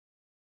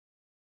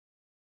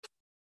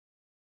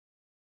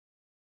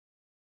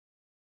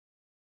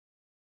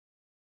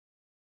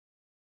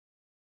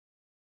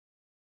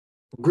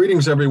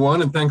Greetings,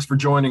 everyone, and thanks for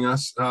joining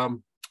us.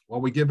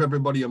 While we give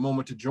everybody a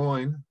moment to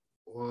join,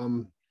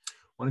 why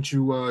don't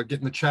you get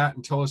in the chat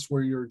and tell us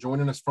where you're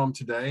joining us from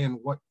today and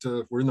what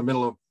we're in the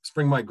middle of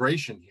spring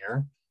migration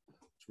here.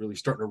 It's really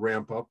starting to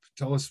ramp up.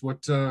 Tell us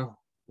what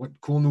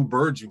cool new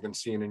birds you've been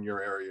seeing in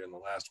your area in the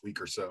last week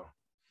or so.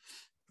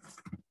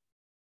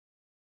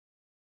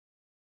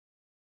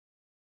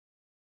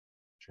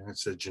 Janet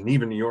says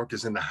Geneva, New York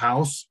is in the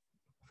house.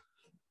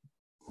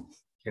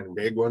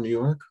 Canandaigua, New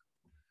York.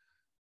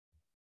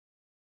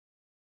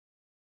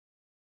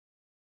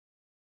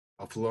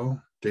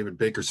 Buffalo. David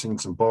Baker seeing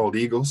some bald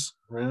eagles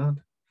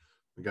around.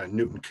 We got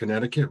Newton,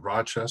 Connecticut,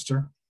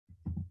 Rochester,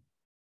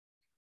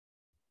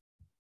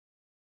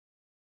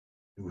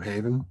 New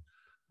Haven.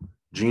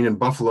 Gene in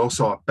Buffalo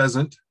saw a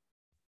pheasant.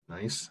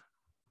 Nice.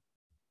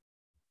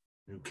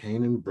 New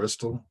Canaan,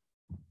 Bristol.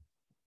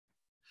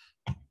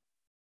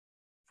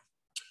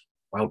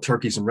 Wild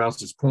turkeys in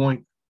Rouse's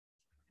Point.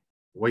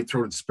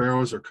 White-throated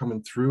sparrows are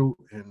coming through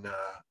in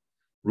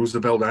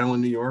Roosevelt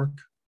Island, New York.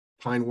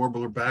 Pine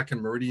warbler back in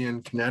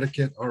Meridian,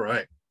 Connecticut. All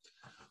right.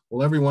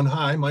 Well, everyone,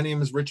 hi. My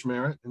name is Rich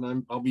Merritt,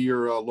 and I'll be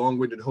your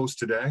long-winded host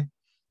today.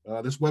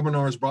 This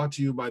webinar is brought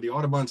to you by the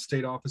Audubon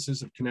State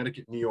Offices of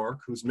Connecticut, New York,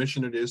 whose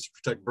mission it is to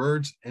protect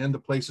birds and the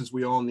places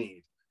we all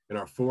need in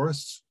our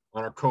forests,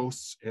 on our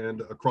coasts,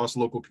 and across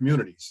local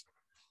communities.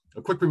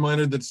 A quick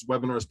reminder that this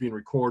webinar is being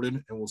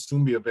recorded and will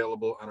soon be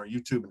available on our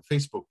YouTube and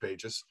Facebook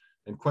pages.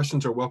 And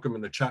questions are welcome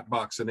in the chat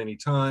box at any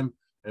time,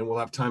 and we'll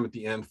have time at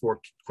the end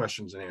for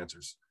questions and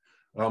answers.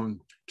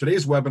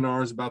 Today's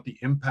webinar is about the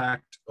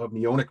impact of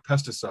neonic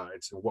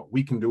pesticides and what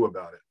we can do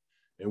about it.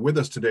 And with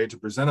us today to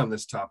present on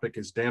this topic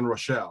is Dan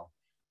Raichel,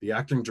 the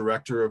acting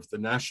director of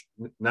the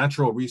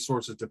Natural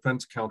Resources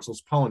Defense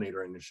Council's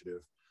Pollinator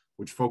Initiative,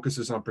 which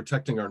focuses on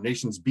protecting our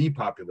nation's bee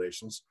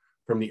populations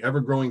from the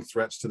ever-growing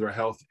threats to their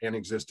health and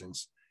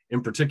existence,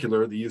 in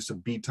particular, the use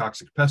of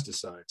bee-toxic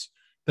pesticides.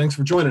 Thanks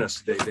for joining us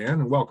today,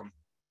 Dan, and welcome.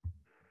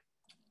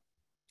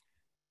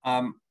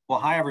 Well,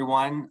 hi,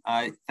 everyone.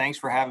 Thanks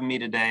for having me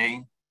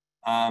today.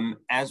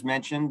 As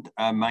mentioned,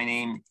 my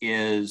name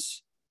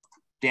is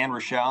Dan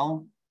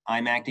Raichel.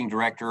 I'm acting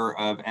director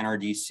of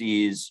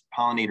NRDC's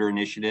Pollinator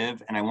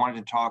Initiative, and I wanted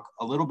to talk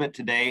a little bit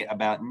today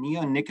about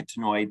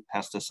neonicotinoid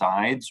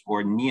pesticides,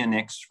 or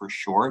neonics for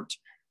short,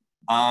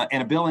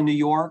 and a bill in New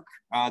York,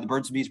 the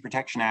Birds and Bees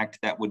Protection Act,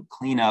 that would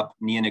clean up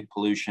neonic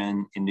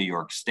pollution in New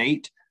York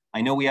State.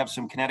 I know we have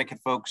some Connecticut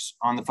folks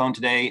on the phone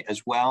today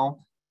as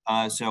well.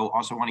 So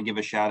also want to give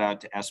a shout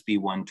out to SB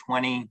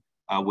 120,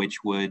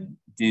 which would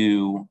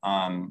do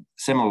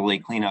similarly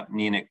clean up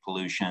neonic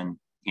pollution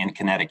in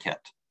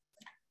Connecticut.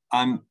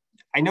 I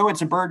know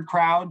it's a bird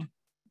crowd,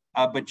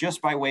 but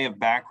just by way of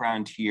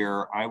background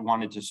here, I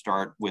wanted to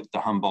start with the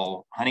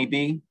humble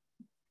honeybee.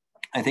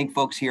 I think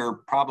folks here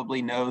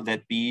probably know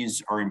that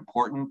bees are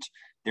important.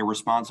 They're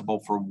responsible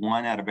for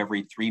 1 out of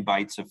every 3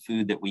 bites of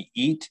food that we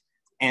eat.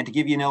 And to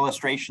give you an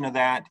illustration of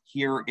that,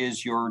 here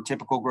is your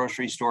typical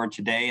grocery store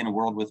today in a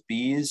world with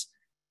bees.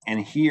 And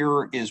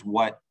here is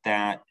what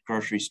that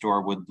grocery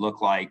store would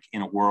look like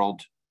in a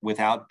world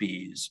without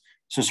bees.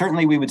 So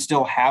certainly we would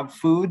still have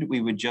food. We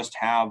would just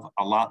have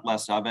a lot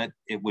less of it.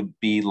 It would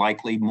be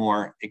likely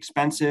more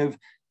expensive,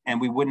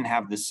 and we wouldn't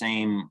have the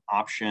same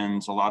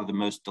options. A lot of the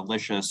most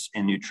delicious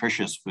and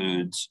nutritious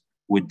foods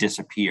would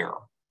disappear.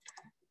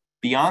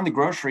 Beyond the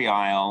grocery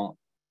aisle,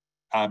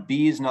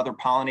 bees and other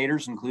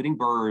pollinators, including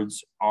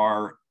birds,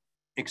 are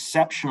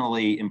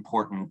exceptionally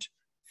important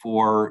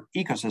for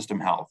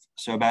ecosystem health.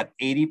 So about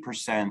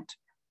 80%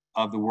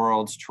 of the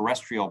world's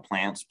terrestrial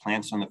plants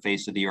on the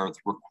face of the earth,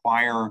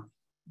 require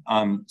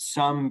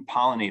some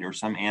pollinator,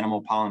 some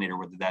animal pollinator,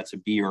 whether that's a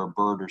bee or a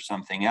bird or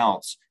something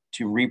else,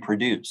 to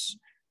reproduce.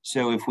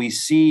 So if we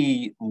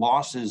see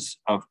losses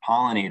of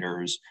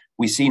pollinators,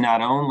 we see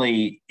not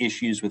only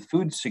issues with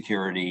food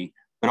security,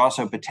 but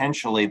also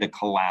potentially the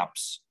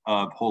collapse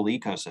of whole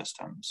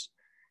ecosystems.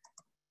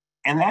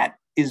 And that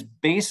is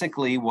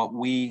basically what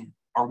we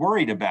are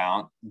worried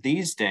about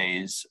these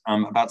days.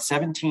 About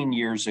 17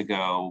 years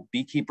ago,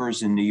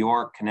 beekeepers in New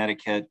York,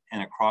 Connecticut,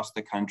 and across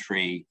the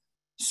country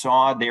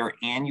saw their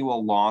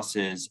annual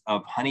losses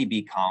of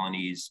honeybee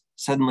colonies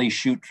suddenly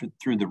shoot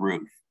through the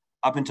roof.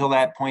 Up until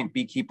that point,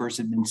 beekeepers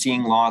had been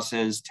seeing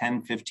losses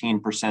 10,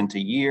 15% a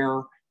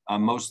year,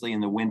 mostly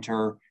in the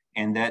winter.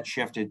 And that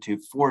shifted to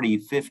 40,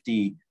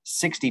 50,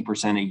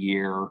 60% a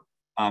year,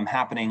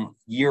 happening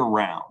year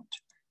round.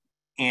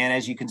 And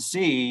as you can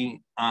see,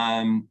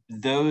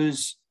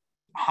 those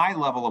high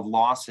level of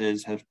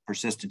losses have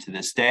persisted to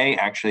this day.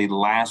 Actually,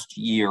 last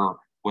year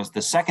was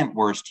the second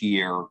worst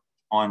year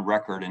on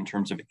record in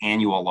terms of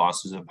annual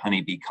losses of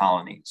honeybee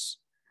colonies.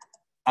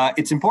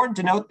 It's important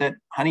to note that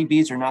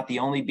honeybees are not the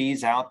only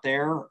bees out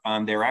there.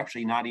 They're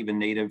actually not even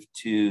native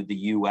to the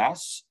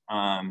US.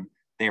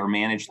 They are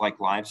managed like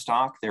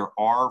livestock. There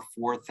are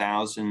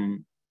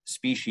 4,000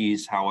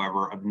 species,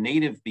 however, of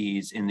native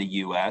bees in the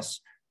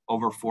US,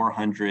 over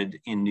 400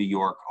 in New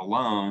York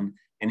alone.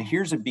 And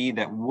here's a bee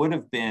that would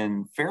have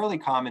been fairly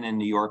common in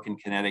New York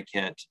and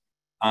Connecticut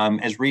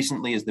as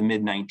recently as the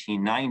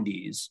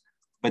mid-1990s.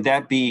 But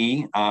that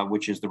bee,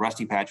 which is the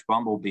rusty patch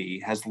bumblebee,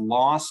 has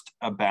lost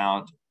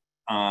about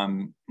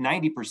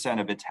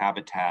 90% of its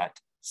habitat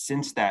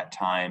since that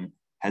time,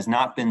 has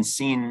not been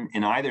seen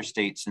in either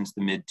state since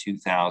the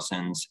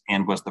mid-2000s,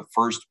 and was the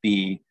first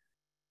bee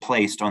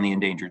placed on the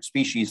endangered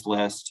species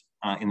list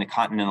in the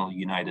continental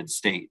United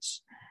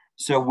States.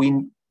 So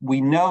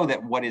we know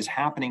that what is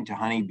happening to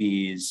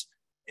honeybees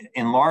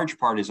in large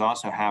part is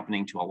also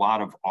happening to a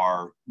lot of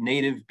our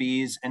native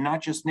bees, and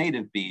not just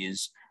native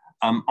bees,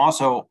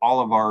 also all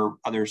of our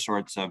other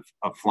sorts of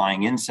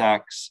flying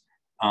insects.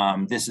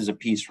 This is a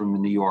piece from the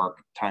New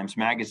York Times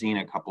Magazine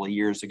a couple of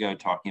years ago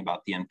talking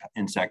about the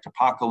insect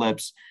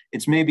apocalypse.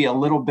 It's maybe a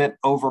little bit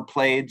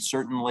overplayed.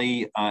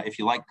 Certainly, if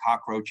you like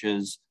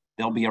cockroaches,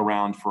 they'll be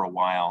around for a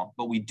while,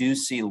 but we do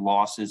see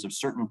losses of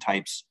certain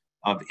types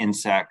of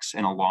insects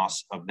and a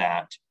loss of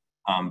that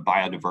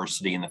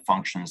biodiversity and the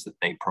functions that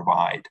they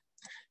provide.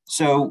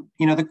 So,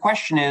 the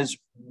question is,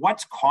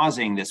 what's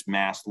causing this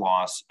mass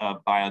loss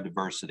of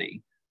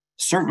biodiversity?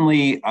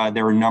 Certainly,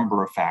 there are a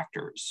number of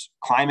factors.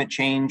 Climate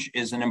change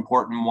is an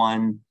important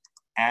one,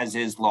 as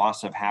is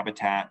loss of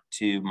habitat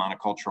to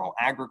monocultural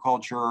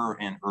agriculture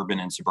and urban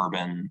and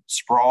suburban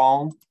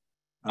sprawl.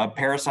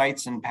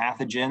 Parasites and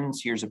pathogens.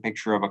 Here's a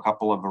picture of a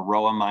couple of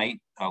varroa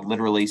mite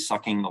literally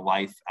sucking the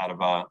life out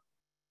of a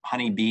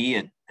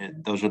honeybee.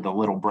 Those are the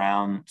little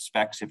brown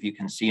specks, if you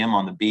can see them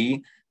on the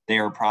bee. They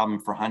are a problem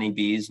for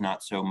honeybees,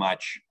 not so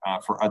much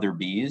for other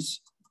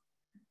bees.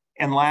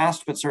 And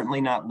last, but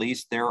certainly not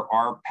least, there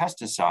are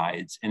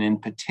pesticides. And in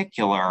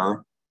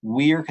particular,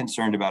 we are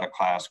concerned about a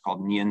class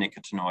called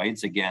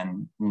neonicotinoids,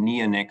 again,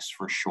 neonics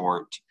for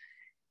short.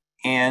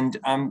 And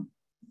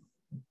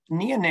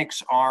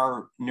neonics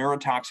are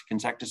neurotoxic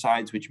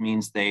insecticides, which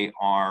means they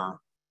are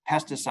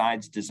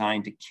pesticides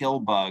designed to kill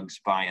bugs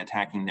by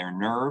attacking their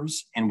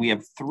nerves. And we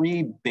have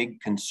three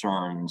big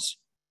concerns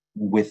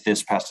with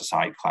this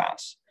pesticide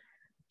class.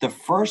 The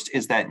first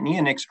is that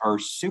neonics are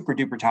super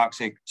duper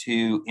toxic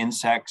to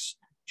insects.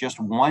 Just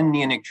one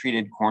neonic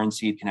treated corn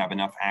seed can have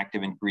enough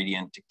active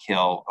ingredient to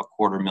kill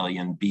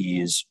 250,000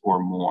 bees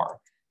or more.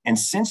 And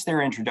since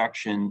their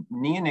introduction,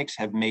 neonics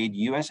have made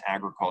US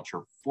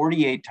agriculture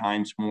 48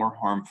 times more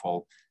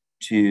harmful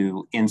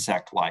to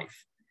insect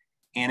life.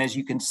 And as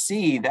you can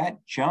see,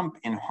 that jump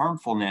in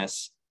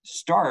harmfulness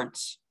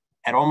starts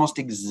at almost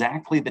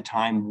exactly the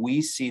time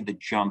we see the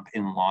jump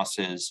in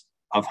losses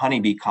of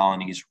honeybee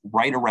colonies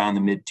right around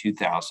the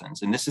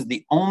mid-2000s. And this is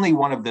the only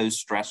one of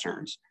those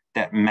stressors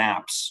that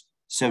maps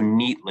so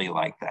neatly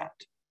like that.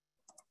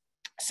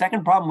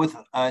 Second problem with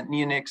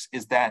neonics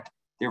is that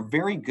they're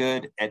very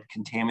good at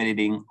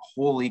contaminating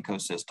whole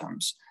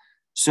ecosystems.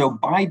 So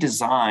by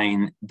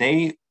design,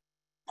 they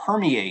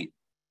permeate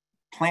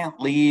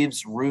plant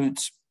leaves,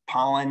 roots,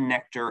 pollen,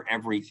 nectar,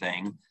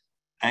 everything.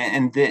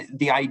 And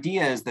the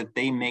idea is that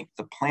they make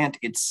the plant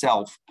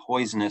itself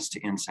poisonous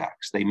to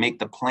insects. They make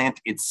the plant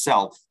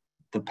itself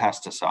the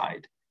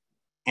pesticide.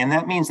 And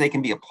that means they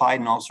can be applied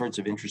in all sorts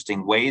of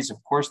interesting ways.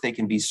 Of course, they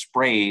can be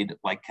sprayed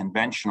like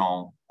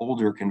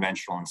older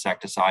conventional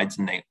insecticides,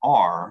 and they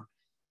are,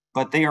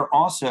 but they are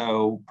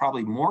also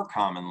probably more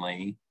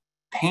commonly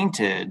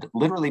painted,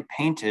 literally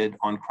painted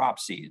on crop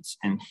seeds.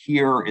 And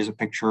here is a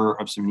picture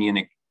of some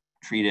neonic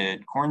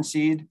treated corn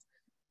seed.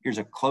 Here's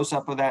a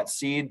close-up of that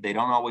seed. They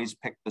don't always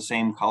pick the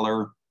same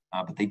color,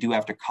 but they do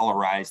have to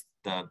colorize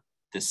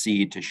the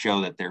seed to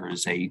show that there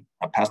is a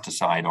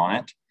pesticide on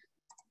it.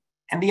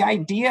 And the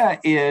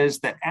idea is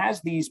that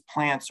as these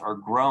plants are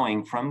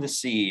growing from the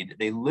seed,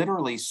 they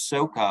literally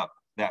soak up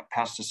that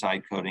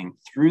pesticide coating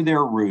through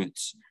their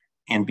roots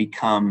and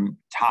become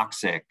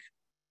toxic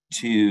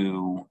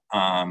to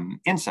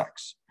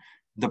insects.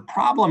 The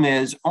problem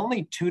is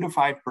only 2 to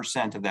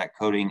 5% of that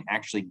coating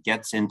actually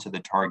gets into the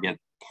target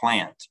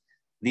plant.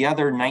 The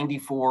other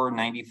 94,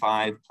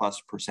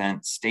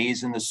 95+%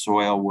 stays in the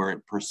soil where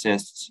it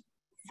persists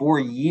for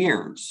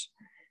years.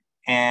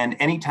 And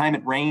anytime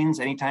it rains,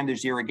 anytime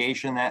there's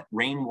irrigation, that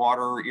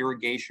rainwater or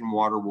irrigation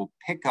water will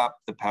pick up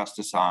the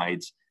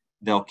pesticides.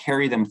 They'll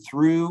carry them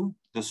through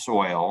the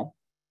soil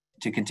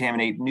to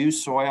contaminate new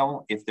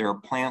soil. If there are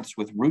plants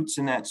with roots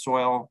in that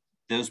soil,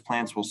 those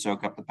plants will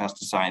soak up the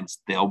pesticides.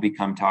 They'll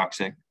become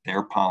toxic,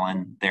 their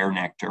pollen, their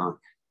nectar.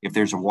 If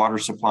there's a water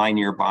supply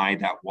nearby,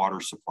 that water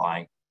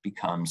supply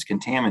becomes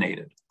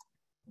contaminated.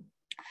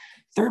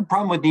 Third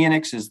problem with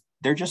neonics is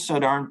they're just so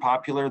darn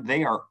popular.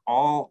 They are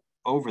all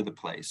over the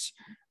place.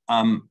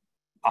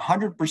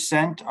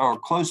 100% or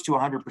close to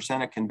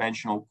 100% of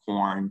conventional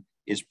corn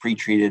is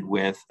pre-treated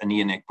with a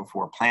neonic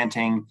before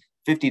planting.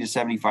 50 to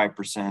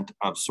 75%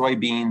 of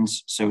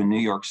soybeans. So in New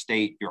York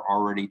State, you're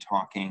already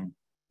talking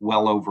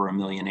well over 1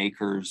 million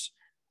acres.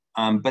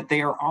 But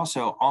they are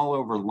also all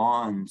over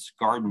lawns,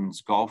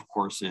 gardens, golf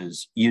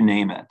courses, you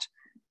name it.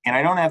 And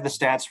I don't have the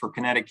stats for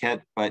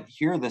Connecticut, but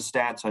here are the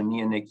stats on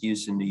neonic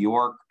use in New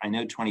York. I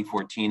know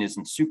 2014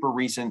 isn't super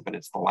recent, but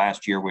it's the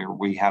last year where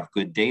we have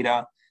good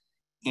data.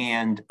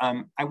 And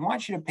I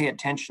want you to pay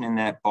attention in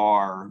that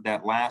bar,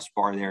 that last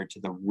bar there, to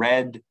the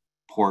red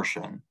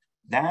portion.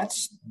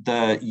 That's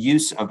the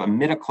use of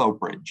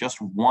imidacloprid,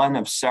 just one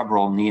of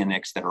several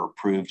neonics that are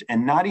approved,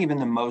 and not even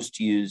the most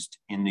used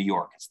in New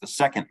York. It's the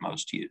second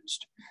most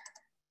used.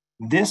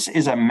 This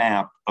is a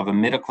map of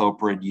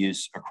imidacloprid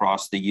use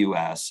across the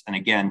US, and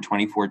again,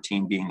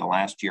 2014 being the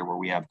last year where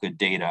we have good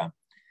data.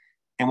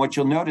 And what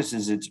you'll notice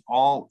is it's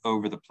all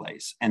over the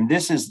place. And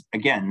this is,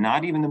 again,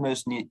 not even the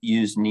most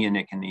used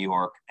neonic in New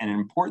York. And an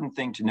important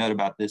thing to note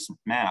about this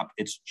map,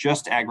 it's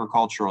just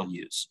agricultural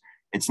use.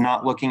 It's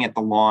not looking at the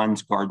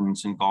lawns,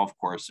 gardens, and golf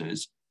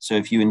courses. So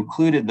if you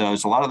included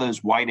those, a lot of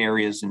those white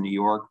areas in New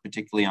York,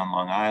 particularly on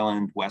Long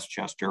Island,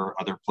 Westchester,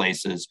 other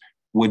places,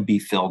 would be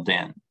filled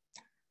in.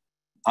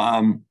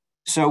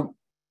 So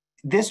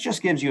this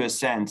just gives you a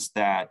sense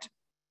that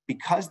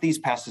because these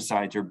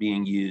pesticides are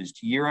being used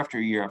year after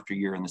year after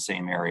year in the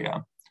same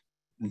area,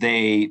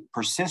 they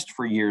persist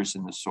for years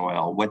in the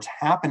soil. What's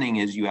happening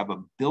is you have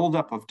a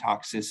buildup of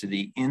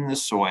toxicity in the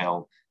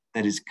soil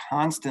that is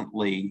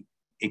constantly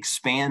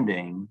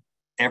expanding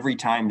every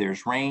time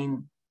there's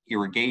rain,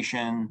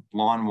 irrigation,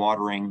 lawn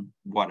watering,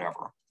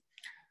 whatever.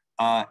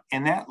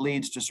 And that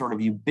leads to sort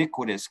of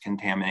ubiquitous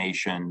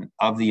contamination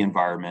of the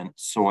environment,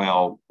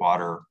 soil,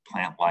 water,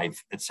 plant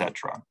life,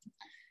 etc.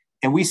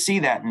 And we see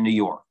that in New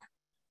York.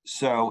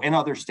 So in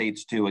other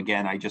states too,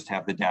 again, I just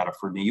have the data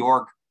for New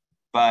York,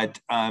 but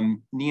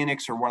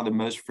neonics are one of the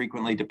most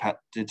frequently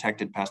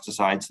detected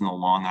pesticides in the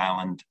Long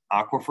Island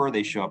aquifer.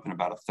 They show up in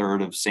about a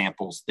third of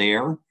samples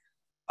there.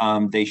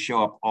 They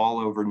show up all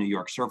over New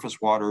York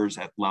surface waters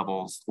at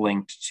levels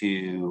linked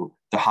to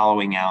the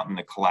hollowing out and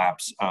the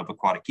collapse of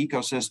aquatic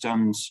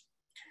ecosystems.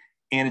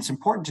 And it's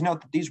important to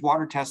note that these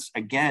water tests,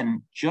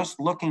 again, just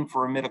looking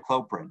for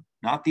imidacloprid,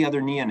 not the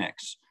other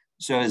neonics.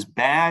 So as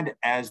bad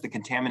as the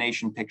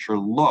contamination picture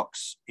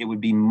looks, it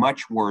would be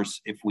much worse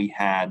if we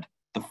had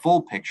the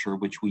full picture,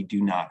 which we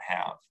do not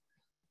have.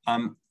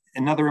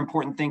 Another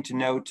important thing to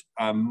note,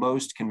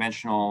 most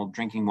conventional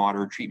drinking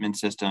water treatment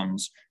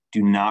systems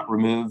do not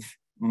remove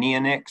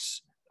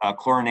neonics.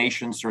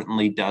 Chlorination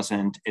certainly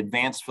doesn't.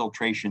 Advanced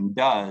filtration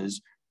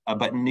does,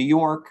 but in New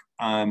York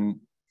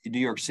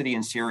City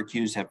and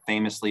Syracuse have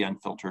famously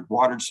unfiltered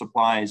water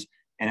supplies,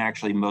 and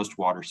actually most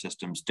water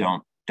systems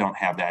don't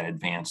have that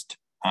advanced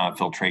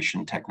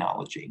filtration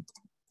technology.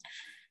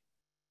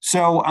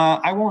 So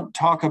I won't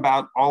talk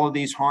about all of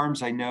these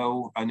harms. I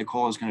know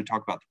Nicole is going to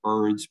talk about the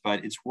birds,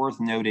 but it's worth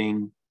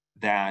noting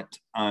that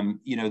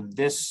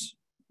this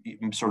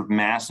sort of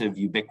massive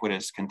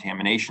ubiquitous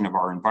contamination of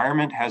our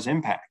environment has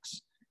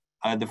impacts.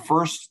 The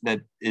first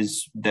that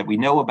we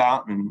know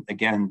about, and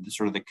again,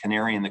 sort of the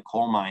canary in the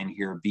coal mine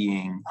here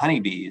being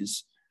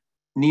honeybees,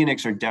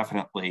 neonics are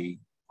definitely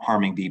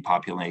harming bee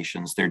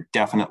populations. They're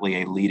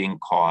definitely a leading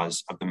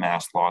cause of the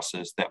mass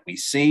losses that we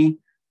see.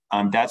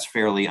 That's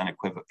fairly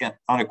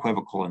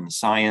unequivocal in the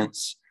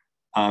science.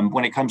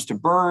 When it comes to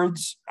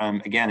birds,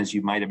 again, as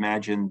you might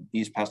imagine,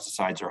 these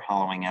pesticides are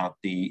hollowing out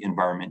the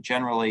environment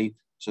generally.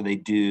 So they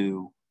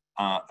do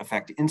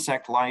affect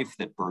insect life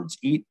that birds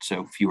eat.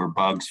 So fewer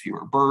bugs,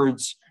 fewer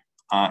birds,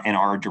 and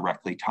are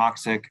directly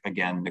toxic.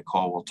 Again,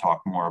 Nicole will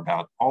talk more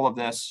about all of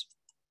this.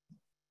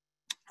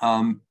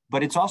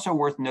 But it's also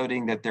worth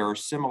noting that there are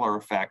similar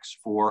effects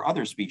for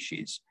other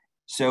species.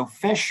 So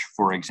fish,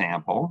 for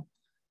example,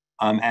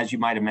 as you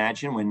might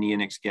imagine, when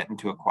neonics get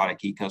into aquatic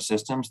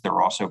ecosystems,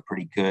 they're also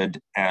pretty good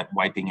at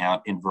wiping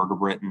out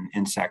invertebrate and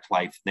insect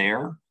life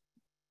there.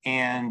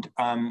 And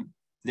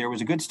there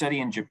was a good study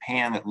in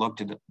Japan that looked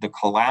at the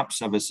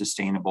collapse of a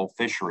sustainable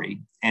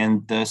fishery.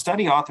 And the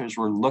study authors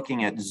were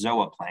looking at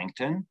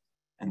zooplankton,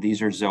 and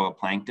these are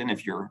zooplankton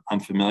if you're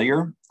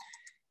unfamiliar.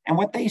 And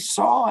what they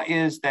saw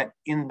is that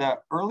in the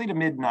early to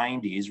mid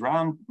 90s,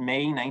 around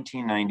May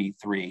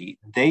 1993,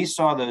 they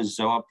saw those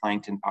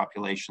zooplankton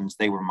populations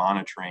they were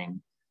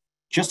monitoring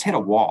just hit a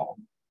wall.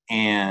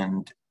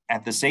 And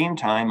at the same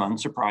time,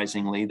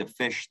 unsurprisingly, the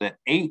fish that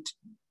ate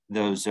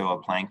those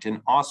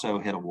zooplankton also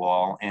hit a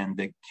wall, and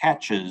the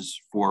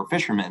catches for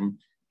fishermen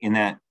in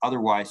that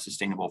otherwise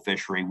sustainable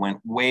fishery went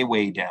way,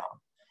 way down.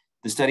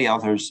 The study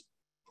authors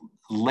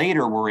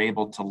later were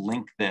able to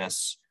link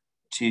this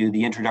to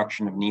the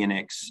introduction of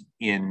neonics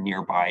in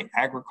nearby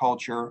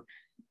agriculture.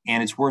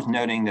 And it's worth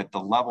noting that the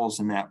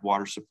levels in that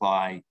water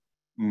supply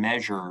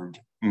measured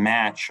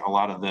match a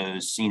lot of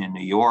those seen in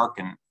New York,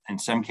 and in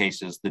some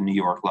cases, the New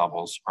York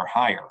levels are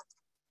higher.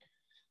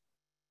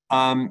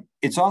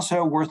 It's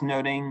also worth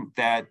noting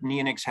that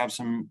neonics have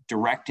some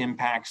direct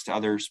impacts to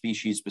other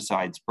species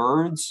besides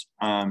birds.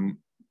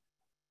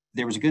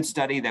 There was a good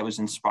study that was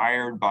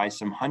inspired by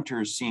some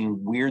hunters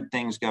seeing weird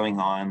things going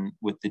on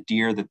with the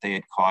deer that they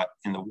had caught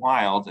in the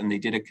wild, and they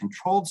did a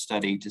controlled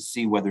study to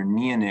see whether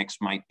neonics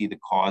might be the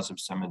cause of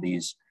some of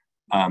these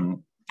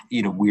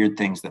weird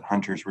things that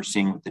hunters were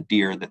seeing with the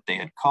deer that they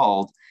had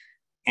culled.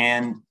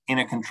 And in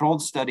a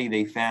controlled study,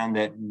 they found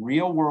that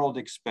real-world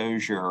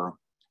exposure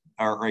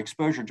or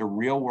exposure to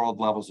real-world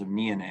levels of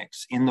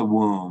neonics in the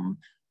womb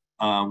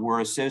were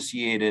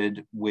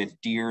associated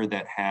with deer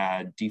that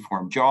had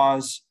deformed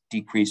jaws,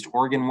 decreased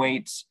organ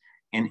weights,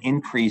 and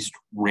increased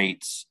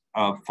rates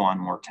of fawn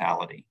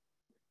mortality.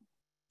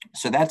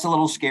 So that's a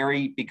little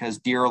scary because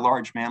deer are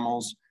large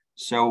mammals,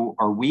 so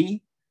are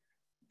we.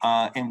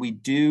 And we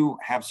do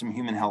have some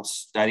human health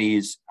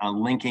studies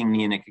linking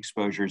neonic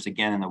exposures,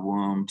 again, in the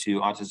womb to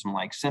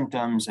autism-like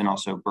symptoms and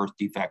also birth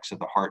defects of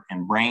the heart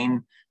and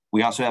brain.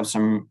 We also have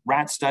some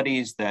rat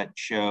studies that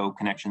show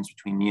connections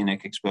between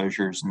neonic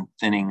exposures and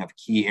thinning of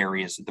key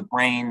areas of the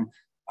brain,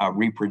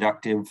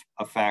 reproductive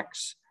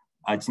effects.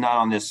 It's not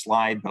on this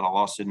slide, but I'll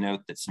also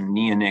note that some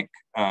neonic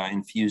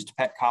infused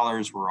pet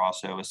collars were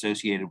also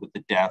associated with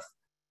the death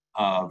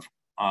of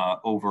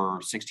over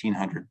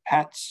 1,600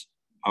 pets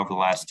over the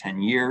last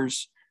 10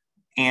 years.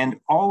 And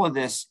all of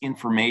this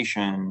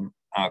information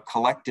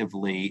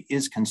collectively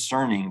is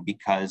concerning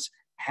because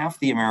half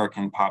the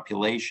American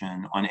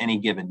population on any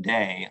given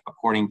day,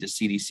 according to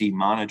CDC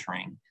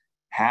monitoring,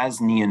 has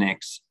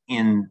neonics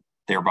in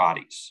their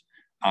bodies.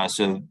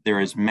 So there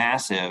is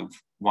massive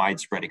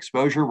widespread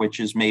exposure, which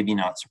is maybe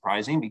not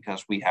surprising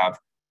because we have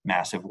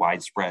massive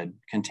widespread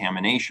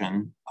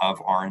contamination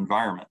of our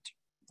environment.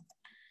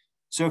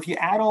 So if you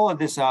add all of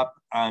this up,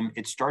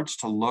 it starts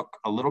to look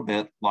a little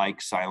bit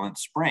like Silent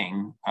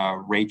Spring,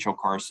 Rachel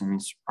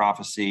Carson's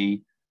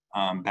prophecy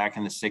back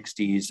in the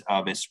 60s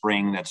of a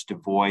spring that's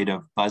devoid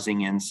of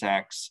buzzing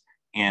insects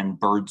and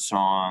bird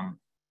song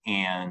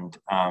and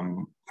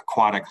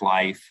aquatic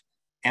life,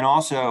 and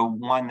also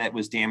one that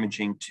was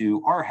damaging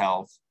to our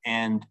health.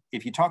 And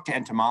if you talk to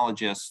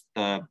entomologists,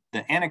 the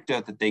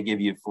anecdote that they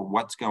give you for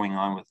what's going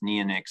on with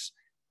neonics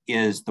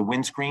is the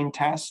windscreen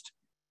test.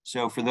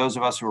 So for those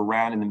of us who were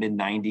around in the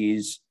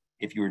mid-90s,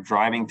 if you were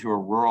driving through a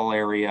rural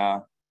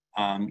area,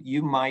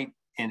 you might,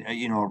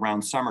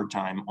 around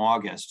summertime,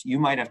 August, you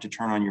might have to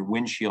turn on your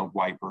windshield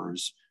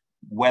wipers,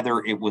 whether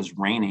it was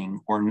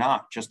raining or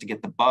not, just to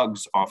get the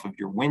bugs off of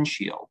your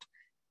windshield.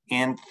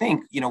 And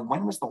think,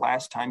 when was the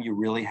last time you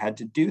really had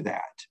to do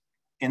that?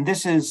 And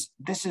this is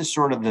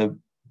sort of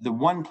the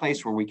one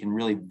place where we can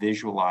really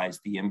visualize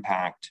the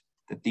impact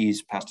that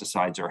these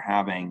pesticides are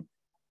having.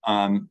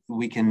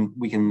 We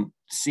can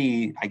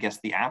see, I guess,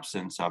 the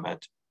absence of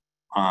it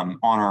on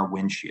our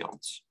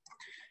windshields.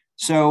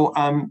 So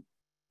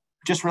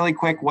just really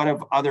quick, what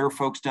have other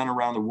folks done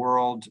around the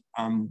world?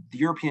 The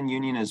European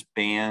Union has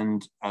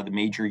banned the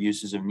major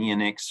uses of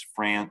neonics.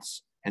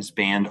 France has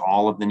banned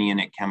all of the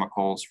neonic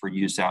chemicals for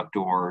use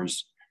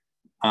outdoors.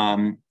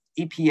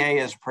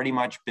 EPA is pretty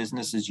much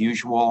business as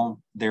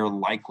usual. They're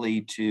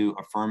likely to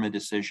affirm a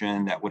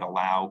decision that would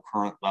allow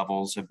current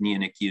levels of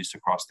neonic use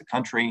across the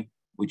country,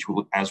 which,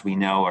 as we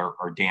know,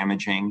 are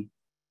damaging.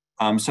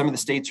 Some of the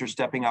states are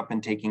stepping up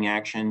and taking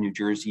action. New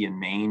Jersey and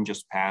Maine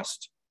just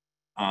passed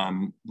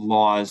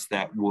laws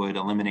that would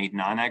eliminate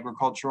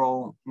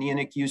non-agricultural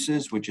neonic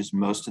uses, which is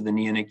most of the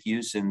neonic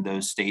use in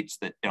those states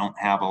that don't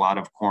have a lot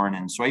of corn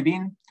and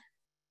soybean.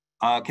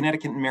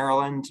 Connecticut and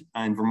Maryland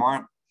and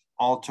Vermont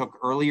all took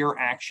earlier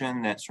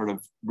action that sort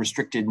of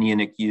restricted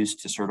neonic use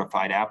to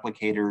certified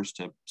applicators,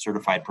 to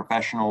certified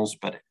professionals,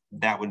 but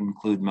that would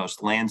include most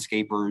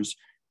landscapers.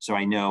 So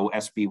I know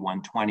SB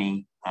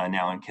 120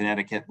 now in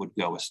Connecticut would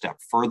go a step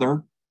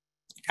further,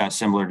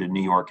 similar to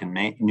New York and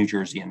New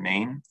Jersey and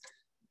Maine.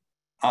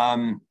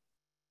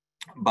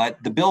 But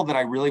the bill that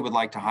I really would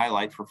like to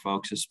highlight for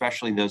folks,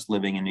 especially those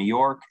living in New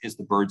York, is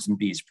the Birds and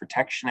Bees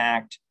Protection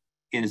Act.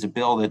 It is a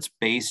bill that's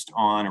based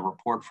on a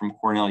report from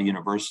Cornell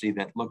University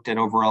that looked at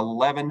over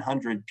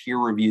 1,100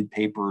 peer-reviewed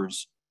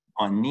papers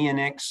on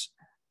neonics,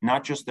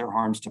 not just their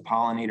harms to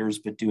pollinators,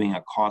 but doing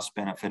a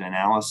cost-benefit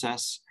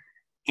analysis.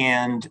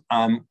 And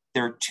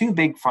there are two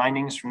big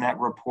findings from that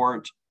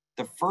report.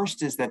 The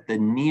first is that the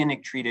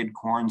neonic-treated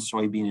corn,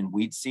 soybean, and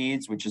wheat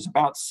seeds, which is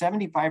about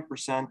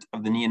 75%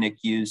 of the neonic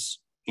use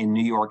in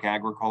New York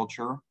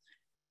agriculture,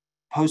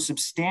 pose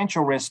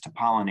substantial risk to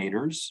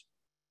pollinators.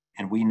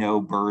 And we know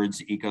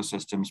birds,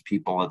 ecosystems,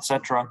 people, et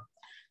cetera.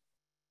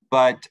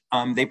 But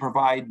they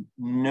provide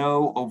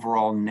no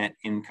overall net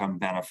income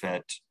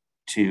benefit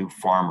to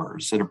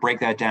farmers. So to break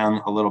that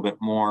down a little bit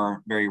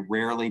more, very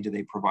rarely do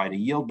they provide a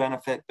yield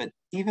benefit, but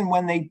even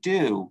when they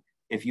do,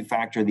 if you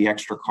factor the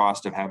extra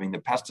cost of having the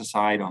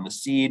pesticide on the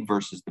seed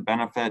versus the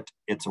benefit,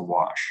 it's a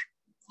wash.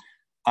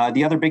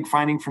 The other big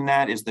finding from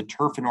that is the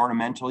turf and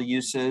ornamental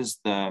uses,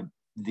 the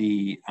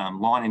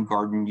lawn and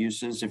garden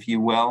uses, if you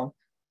will.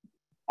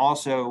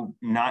 Also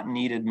not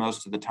needed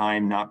most of the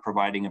time, not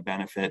providing a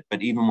benefit,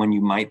 but even when you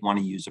might want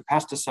to use a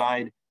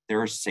pesticide,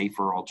 there are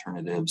safer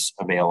alternatives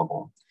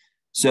available.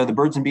 So the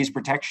Birds and Bees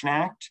Protection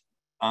Act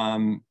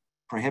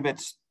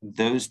prohibits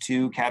those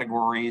two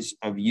categories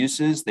of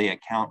uses. They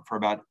account for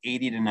about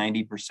 80 to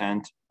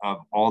 90% of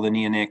all the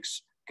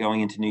neonics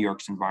going into New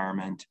York's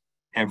environment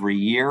every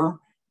year.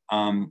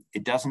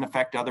 It doesn't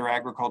affect other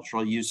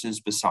agricultural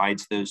uses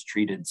besides those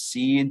treated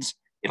seeds.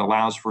 It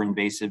allows for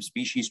invasive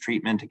species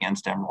treatment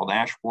against emerald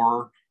ash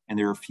borer, and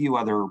there are a few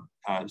other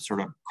sort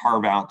of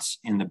carve-outs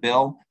in the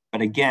bill.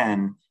 But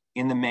again,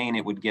 in the main,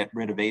 it would get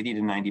rid of 80 to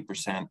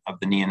 90% of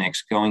the neonics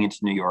going into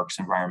New York's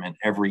environment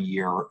every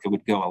year. It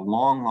would go a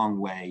long, long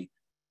way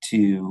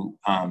to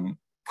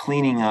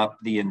cleaning up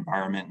the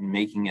environment and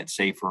making it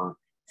safer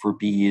for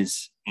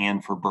bees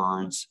and for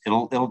birds.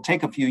 It'll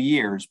take a few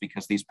years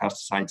because these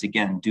pesticides,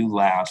 again, do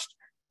last,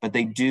 but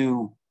they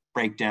do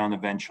break down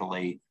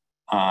eventually.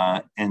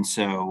 And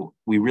so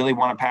we really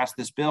want to pass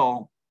this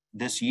bill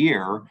this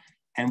year,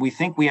 and we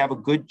think we have a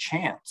good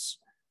chance.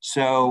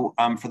 So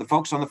for the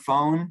folks on the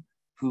phone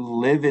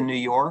who live in New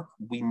York,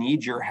 we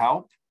need your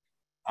help.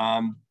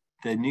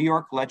 The New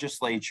York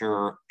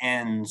legislature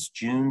ends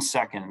June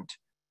 2nd,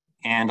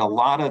 and a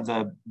lot of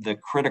the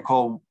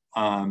critical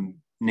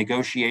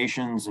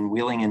negotiations and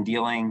wheeling and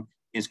dealing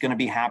is going to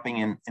be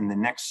happening in the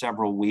next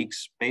several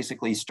weeks,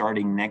 basically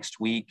starting next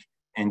week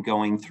and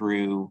going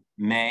through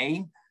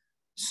May.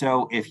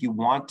 So if you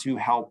want to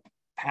help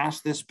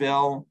pass this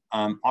bill,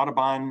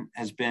 Audubon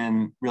has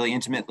been really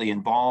intimately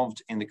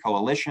involved in the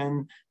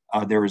coalition.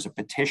 There is a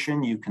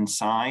petition you can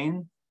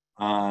sign,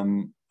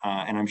 and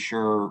I'm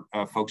sure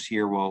folks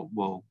here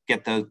will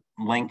get the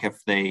link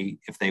if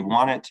they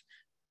want it.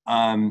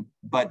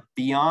 But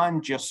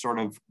beyond just sort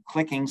of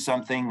clicking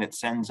something that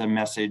sends a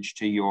message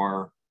to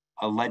your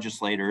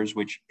legislators,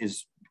 which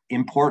is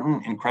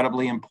important,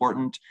 incredibly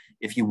important,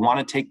 if you want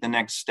to take the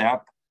next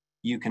step,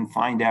 you can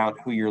find out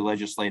who your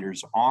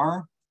legislators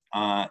are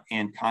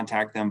and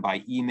contact them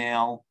by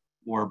email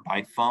or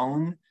by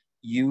phone.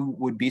 You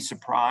would be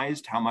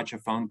surprised how much a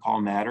phone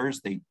call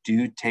matters. They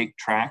do take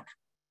track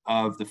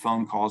of the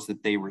phone calls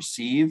that they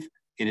receive.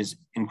 It is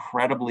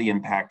incredibly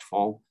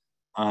impactful.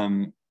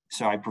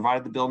 So I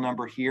provided the bill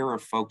number here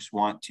if folks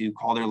want to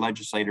call their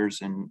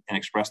legislators and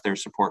express their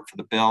support for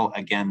the bill.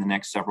 Again, the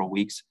next several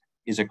weeks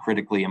is a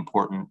critically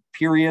important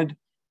period.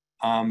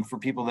 For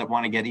people that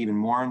want to get even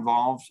more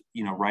involved,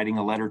 writing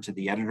a letter to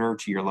the editor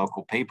to your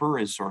local paper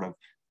is sort of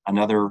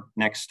another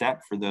next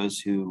step for those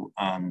who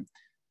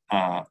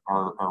are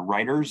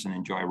writers and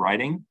enjoy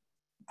writing.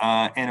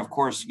 And of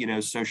course,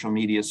 social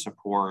media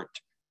support,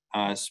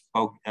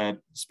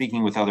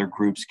 speaking with other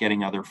groups,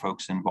 getting other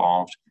folks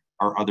involved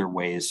are other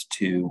ways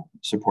to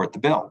support the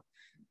bill.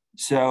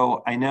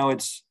 So I know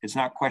it's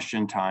not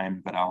question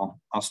time, but I'll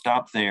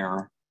stop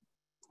there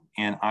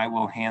and I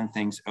will hand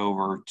things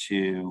over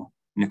to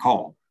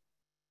Nicole.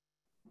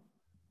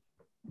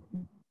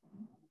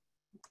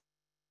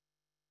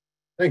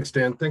 Thanks,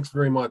 Dan. Thanks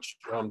very much.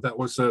 That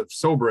was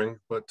sobering,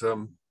 but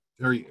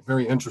very,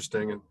 very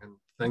interesting. And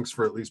thanks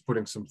for at least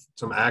putting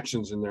some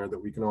actions in there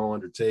that we can all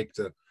undertake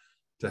to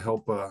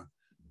help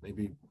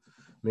maybe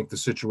make the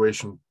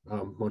situation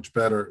much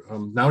better.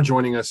 Now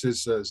joining us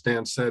is, as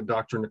Dan said,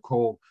 Dr.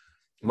 Nicole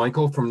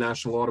Michel from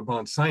National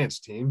Audubon Science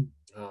Team.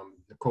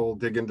 Nicole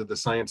dig into the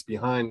science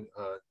behind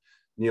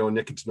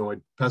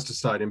neonicotinoid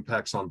pesticide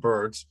impacts on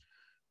birds.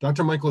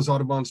 Dr. Michel is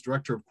Audubon's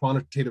Director of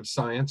Quantitative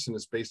Science and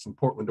is based in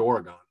Portland,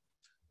 Oregon.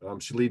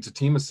 She leads a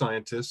team of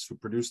scientists who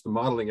produce the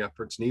modeling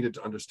efforts needed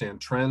to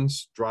understand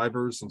trends,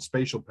 drivers, and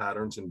spatial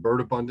patterns in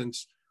bird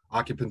abundance,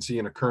 occupancy,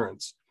 and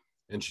occurrence.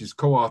 And she's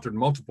co-authored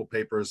multiple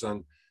papers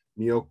on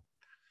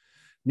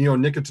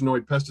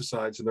neonicotinoid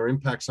pesticides and their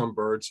impacts on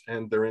birds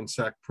and their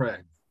insect prey.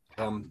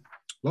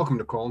 Welcome,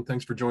 Nicole, and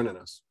thanks for joining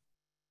us.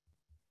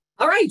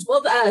 All right.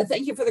 Well,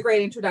 thank you for the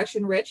great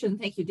introduction, Rich, and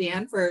thank you,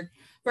 Dan, for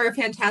a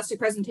fantastic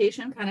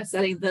presentation, kind of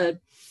setting the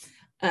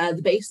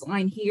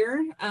baseline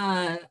here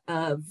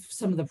of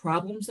some of the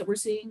problems that we're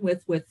seeing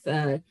with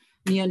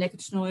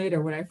neonicotinoid,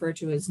 or what I refer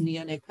to as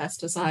neonic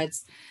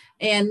pesticides.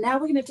 And now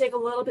we're going to dig a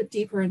little bit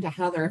deeper into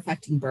how they're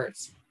affecting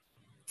birds.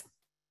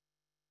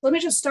 Let me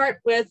just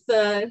start with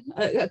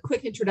a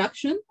quick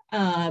introduction.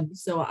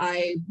 So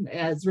I,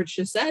 as Rich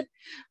just said,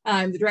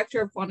 I'm the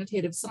Director of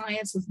Quantitative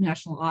Science with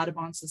National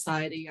Audubon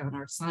Society on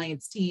our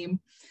science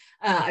team.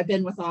 I've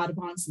been with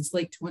Audubon since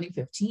late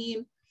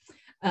 2015.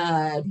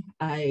 I,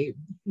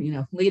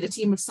 lead a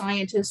team of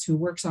scientists who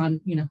works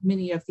on,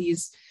 many of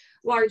these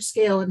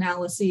large-scale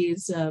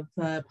analyses of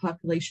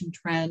population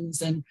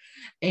trends and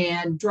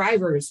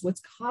drivers,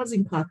 what's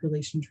causing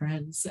population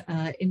trends,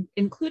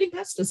 including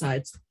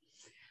pesticides.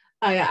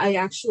 I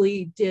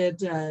actually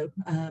did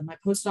my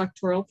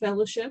postdoctoral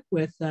fellowship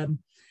with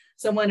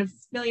someone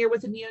familiar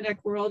with the neonic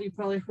world. You've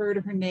probably heard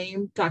of her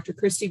name, Dr.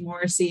 Christy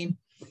Morrissey.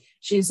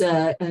 She's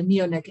a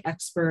neonic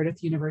expert at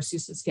the University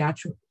of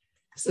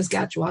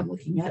Saskatchewan,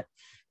 looking at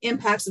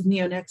impacts of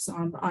neonics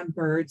on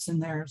birds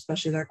and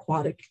especially their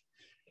aquatic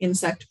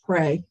insect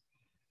prey.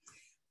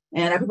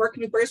 And I've been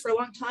working with birds for a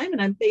long time, and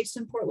I'm based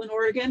in Portland,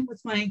 Oregon, with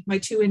my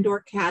two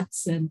indoor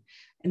cats and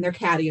their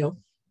catio.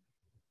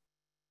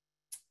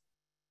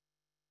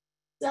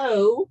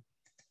 So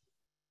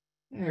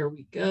there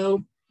we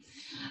go.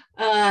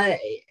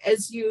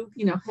 As you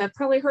have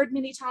probably heard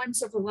many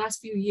times over the last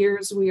few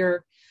years, we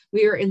are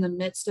in the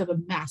midst of a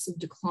massive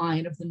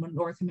decline of the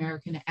North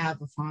American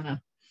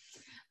avifauna.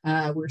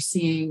 We're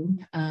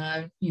seeing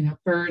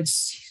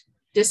birds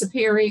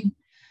disappearing,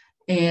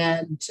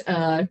 and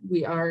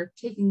we are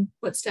taking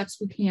what steps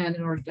we can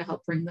in order to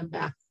help bring them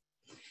back.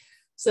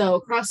 So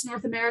across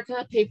North America,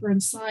 a paper in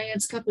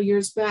Science a couple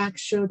years back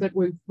showed that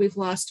we've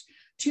lost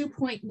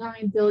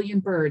 2.9 billion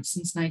birds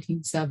since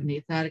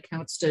 1970. That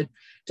accounts to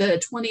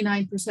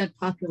 29%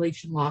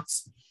 population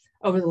loss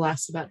over the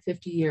last about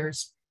 50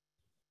 years.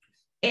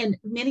 And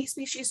many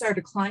species are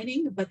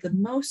declining, but the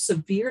most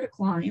severe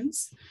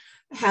declines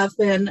have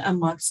been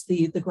amongst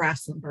the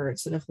grassland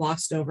birds that have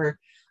lost over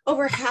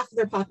half of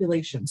their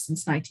population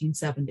since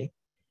 1970.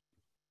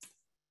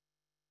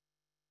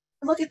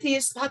 Look at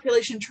these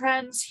population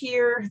trends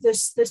here.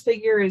 This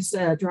figure is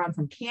drawn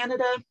from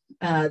Canada.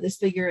 This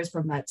figure is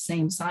from that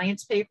same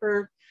science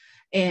paper.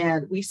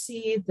 And we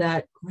see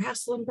that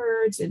grassland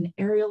birds and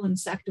aerial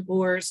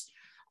insectivores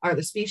are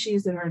the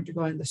species that are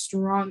undergoing the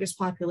strongest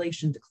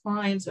population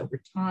declines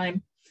over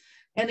time.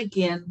 And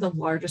again, the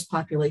largest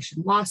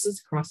population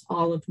losses across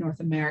all of North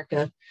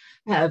America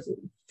have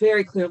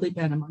very clearly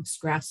been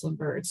amongst grassland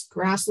birds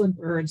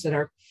that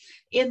are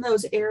in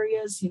those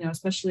areas,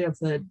 especially of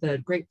the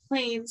Great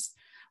Plains,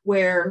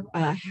 where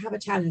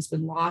habitat has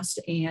been lost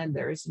and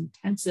there is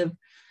intensive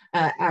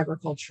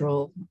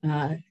agricultural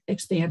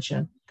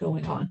expansion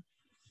going on.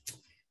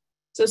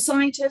 So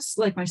scientists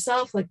like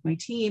myself, like my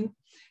team,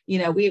 we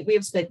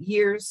have spent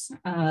years,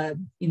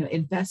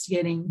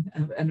 investigating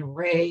an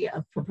array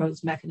of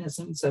proposed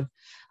mechanisms of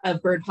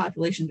bird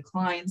population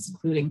declines,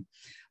 including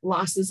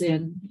losses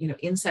in,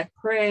 insect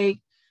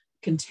prey,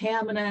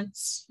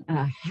 contaminants,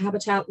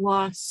 habitat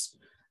loss,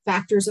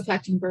 factors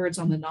affecting birds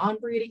on the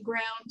non-breeding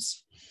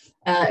grounds,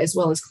 as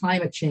well as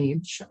climate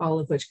change, all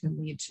of which can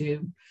lead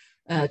to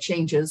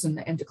changes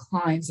and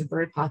declines in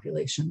bird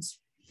populations.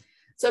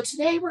 So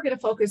today we're going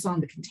to focus on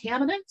the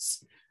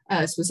contaminants,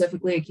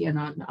 specifically again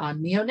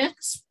on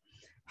neonics,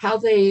 how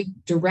they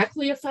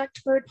directly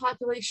affect bird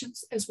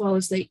populations, as well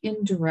as they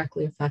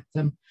indirectly affect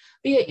them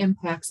via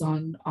impacts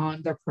on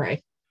their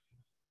prey.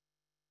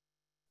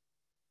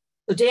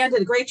 So Dan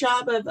did a great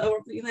job of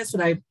overviewing this,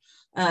 but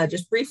I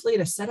just briefly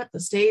to set up the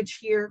stage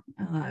here,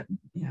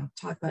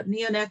 talk about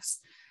neonics.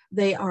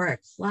 They are a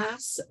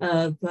class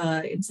of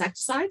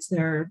insecticides.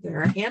 There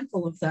are a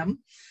handful of them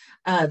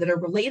that are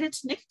related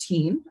to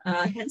nicotine,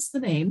 hence the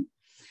name.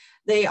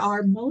 They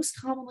are most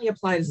commonly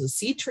applied as a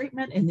seed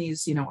treatment in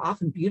these,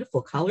 often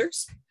beautiful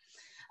colors.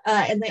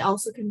 And they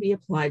also can be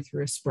applied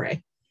through a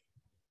spray.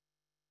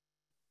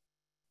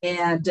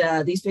 And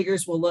these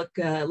figures will look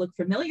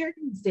familiar.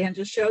 Dan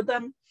just showed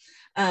them.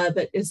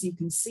 But as you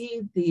can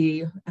see,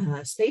 the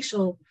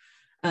spatial,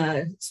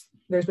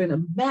 there's been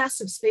a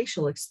massive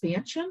spatial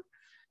expansion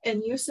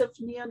and use of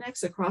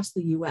neonics across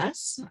the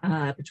US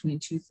between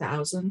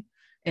 2000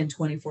 and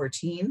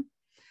 2014.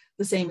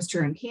 The same is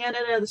true in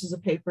Canada. This is a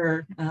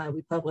paper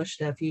we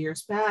published a few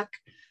years back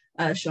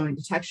showing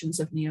detections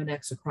of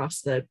neonics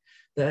across the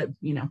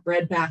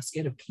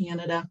breadbasket of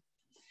Canada.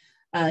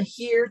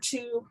 Here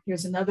too,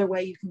 here's another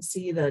way you can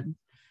see the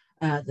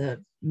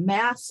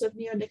mass of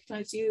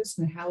neonicotinoids used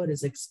and how it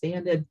has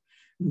expanded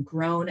and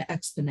grown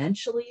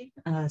exponentially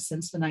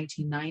since the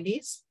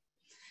 1990s.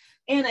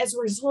 And as a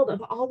result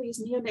of all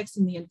these neonics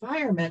in the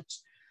environment,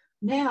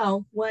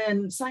 now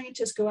when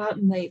scientists go out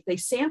and they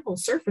sample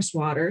surface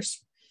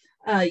waters,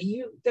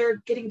 they're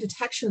getting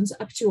detections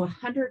up to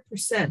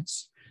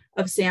 100%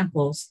 of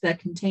samples that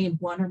contain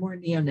one or more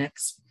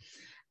neonics.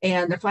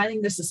 And they're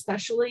finding this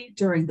especially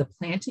during the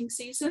planting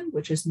season,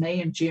 which is May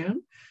and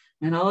June.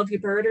 And all of you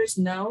birders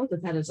know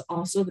that that is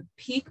also the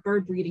peak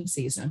bird breeding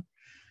season.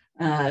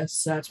 So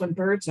that's when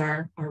birds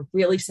are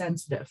really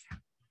sensitive.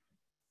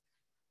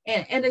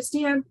 And as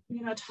Dan,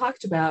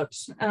 talked about,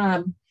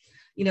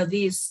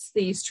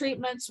 these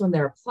treatments, when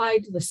they're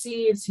applied to the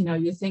seeds,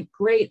 you think,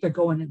 great, they're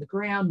going in the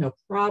ground, no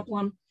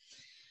problem.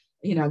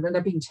 Then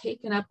they're being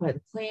taken up by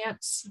the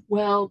plants.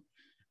 Well,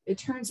 it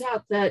turns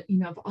out that,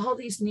 of all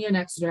these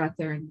neonics that are out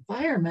there in the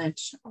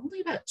environment, only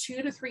about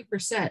 2 to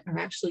 3% are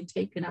actually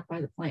taken up by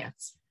the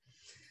plants.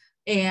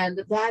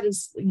 And that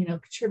is,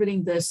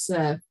 contributing this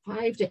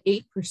 5 to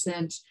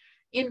 8%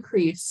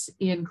 increase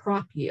in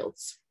crop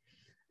yields.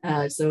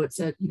 So it's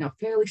a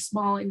fairly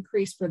small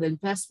increase for the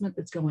investment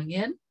that's going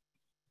in,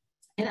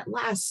 and it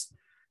lasts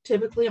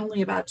typically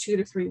only about 2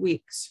 to 3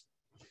 weeks.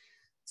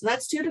 So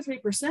that's 2 to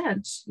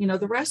 3%.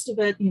 The rest of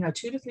it,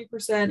 2 to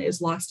 3%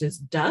 is lost as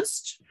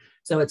dust,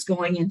 so it's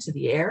going into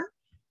the air,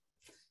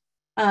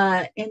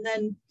 and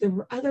then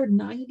the other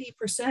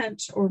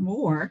 90% or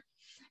more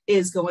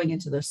is going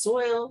into the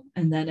soil,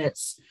 and then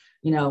it's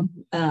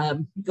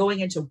going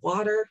into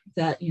water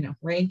that,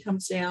 rain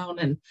comes down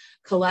and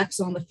collects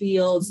on the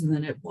fields, and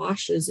then it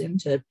washes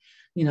into,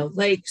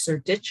 lakes or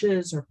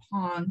ditches or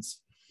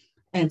ponds.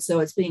 And so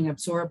it's being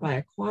absorbed by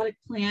aquatic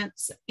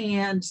plants,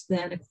 and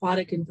then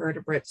aquatic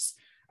invertebrates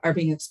are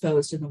being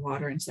exposed in the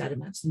water and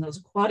sediments. And those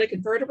aquatic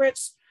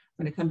invertebrates,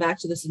 I'm going to come back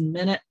to this in a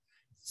minute,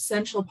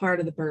 essential part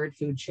of the bird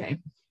food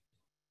chain.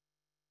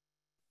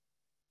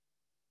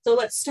 So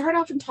let's start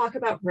off and talk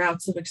about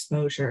routes of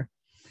exposure.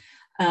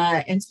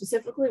 And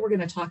specifically, we're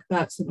going to talk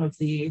about some of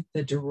the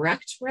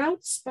direct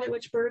routes by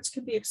which birds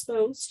can be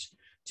exposed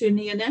to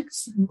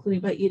neonics,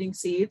 including by eating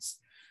seeds,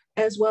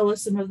 as well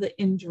as some of the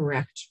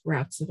indirect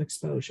routes of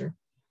exposure.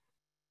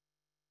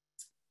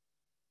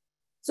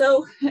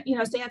 So,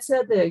 as Dan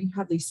said, you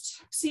have these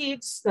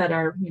seeds that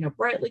are,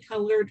 brightly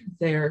colored.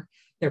 They're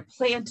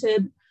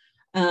planted,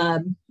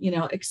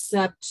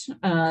 except,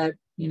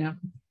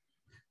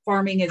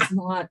 farming is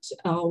not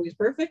always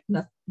perfect.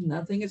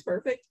 Nothing is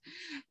perfect,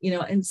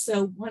 and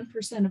so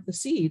 1% of the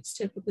seeds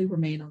typically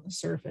remain on the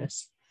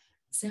surface.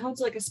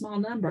 Sounds like a small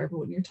number, but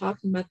when you're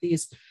talking about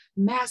these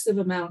massive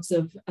amounts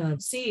of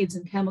seeds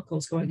and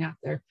chemicals going out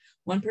there,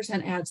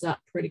 1% adds up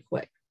pretty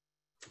quick.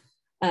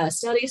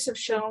 Studies have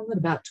shown that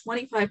about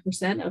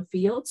 25% of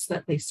fields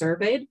that they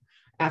surveyed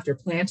after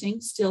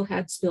planting still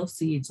had spill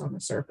seeds on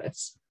the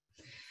surface.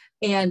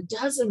 And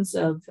dozens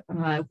of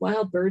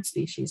wild bird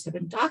species have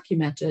been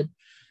documented,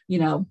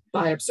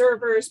 by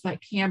observers, by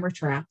camera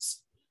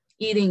traps,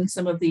 eating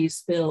some of these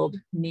spilled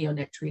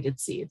neonic treated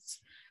seeds,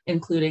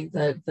 including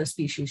the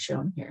species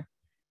shown here.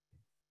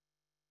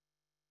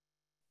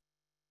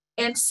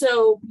 And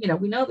so,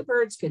 we know the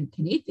birds can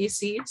eat these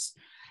seeds.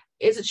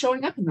 Is it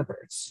showing up in the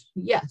birds?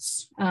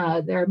 Yes.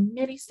 There are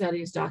many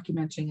studies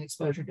documenting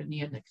exposure to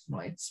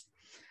neonicotinoids.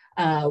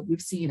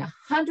 We've seen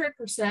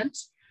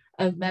 100%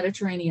 of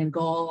Mediterranean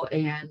gull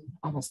and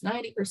almost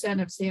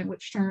 90% of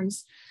sandwich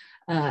terns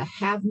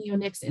have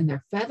neonics in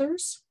their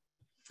feathers.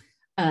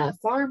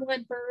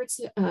 Farmland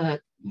birds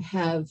that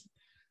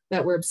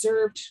were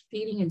observed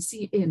feeding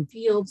in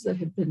fields that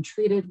had been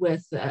treated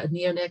with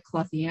neonic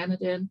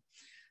clothianidin.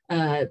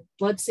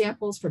 Blood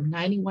samples from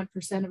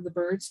 91% of the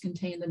birds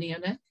contain the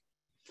neonic.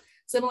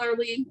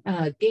 Similarly,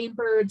 game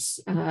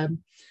birds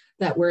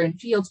that were in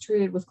fields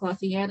treated with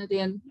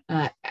clothianidin,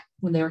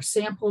 when they were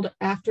sampled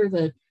after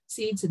the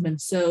seeds had been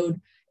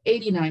sowed,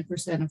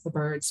 89% of the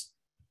birds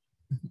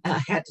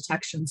had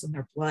detections in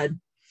their blood.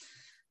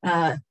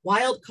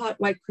 Wild caught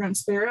white-crowned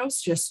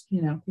sparrows,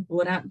 people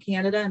went out in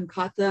Canada and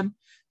caught them,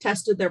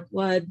 tested their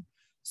blood,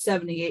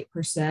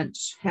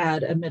 78%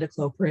 had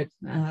imidacloprid,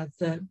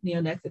 the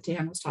neonic that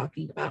Dan was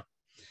talking about.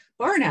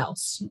 Barn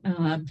owls,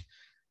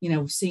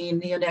 we've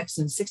seen neonics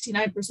in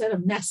 69%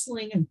 of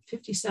nestling and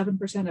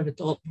 57% of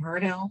adult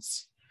barn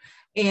owls.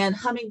 And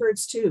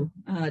hummingbirds too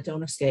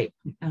don't escape.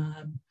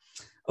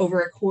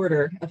 Over a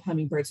quarter of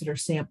hummingbirds that are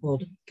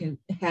sampled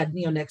had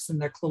neonics in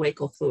their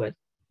cloacal fluid.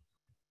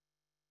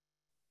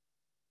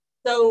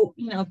 So,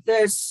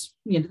 birds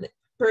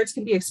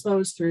can be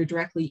exposed through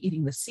directly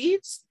eating the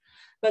seeds,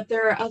 but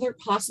there are other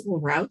possible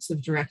routes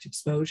of direct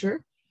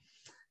exposure.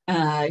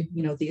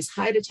 These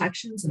high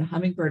detections in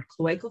hummingbird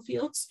cloacal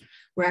fields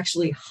were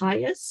actually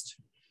highest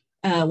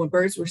when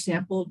birds were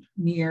sampled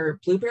near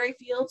blueberry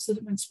fields that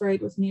have been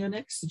sprayed with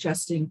neonics,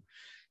 suggesting,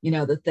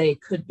 that they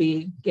could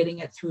be getting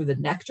it through the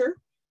nectar.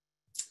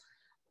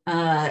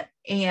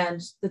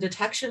 And the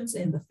detections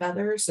in the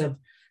feathers of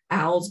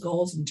owls,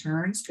 gulls, and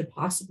terns could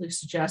possibly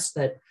suggest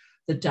that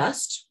the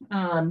dust,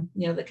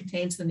 that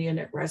contains the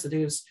neonic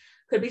residues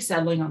could be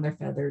settling on their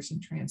feathers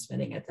and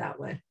transmitting it that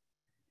way.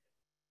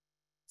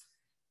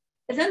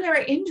 And then there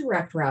are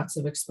indirect routes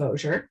of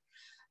exposure.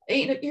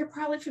 You're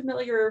probably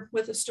familiar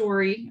with the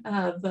story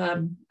of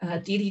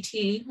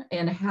DDT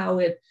and how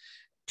it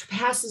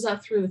passes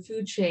up through the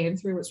food chain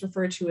through what's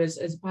referred to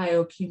as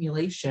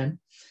bioaccumulation.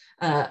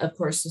 Of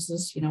course, this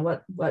is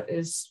what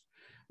is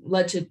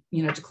led to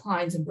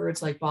declines in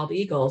birds like bald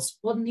eagles.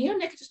 Well,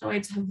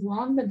 neonicotinoids have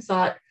long been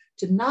thought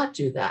to not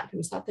do that. It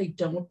was thought they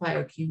don't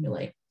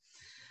bioaccumulate.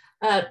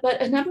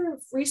 But a number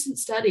of recent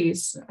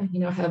studies,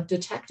 have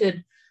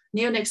detected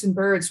neonics in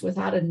birds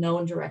without a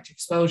known direct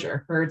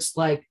exposure. Birds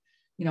like,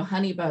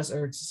 honey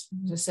buzzards,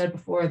 as I said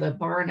before, the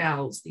barn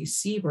owls, these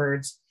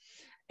seabirds,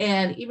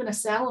 and even a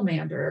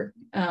salamander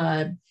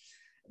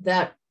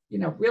that,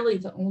 really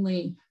the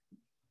only,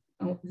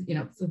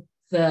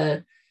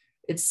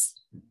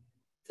 it's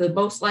the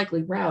most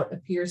likely route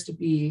appears to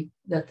be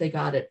that they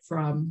got it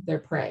from their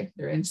prey,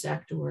 their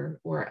insect or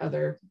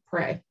other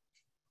prey.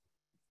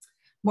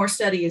 More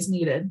study is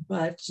needed,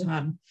 but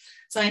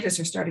scientists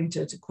are starting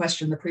to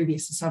question the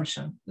previous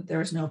assumption that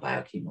there is no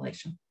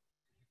bioaccumulation.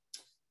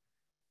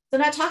 So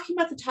now talking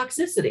about the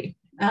toxicity.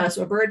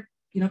 So a bird,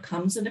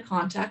 comes into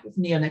contact with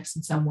neonics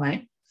in some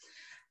way.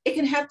 It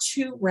can have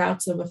two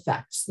routes of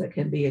effects that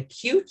can be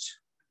acute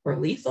or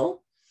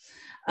lethal,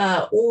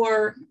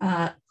 or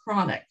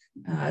chronic,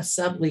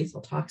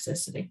 sublethal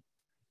toxicity.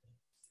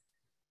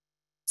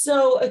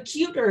 So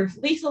acute or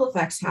lethal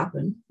effects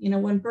happen,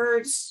 when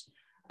birds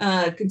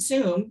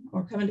consume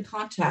or come into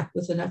contact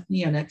with enough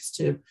neonics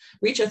to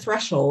reach a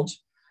threshold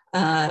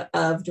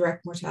of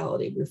direct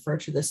mortality. We refer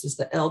to this as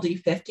the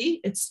LD50.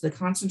 It's the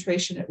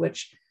concentration at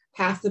which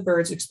half the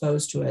birds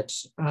exposed to it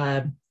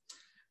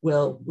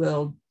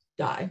will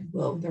die.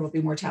 There will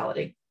be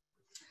mortality.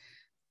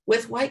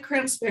 With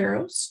white-crowned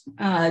sparrows,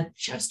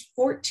 just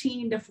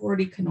 14 to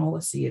 40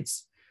 canola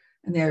seeds,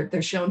 and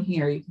they're shown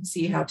here, you can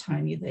see how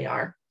tiny they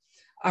are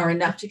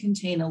enough to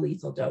contain a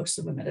lethal dose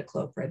of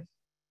imidacloprid.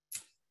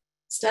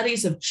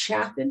 Studies of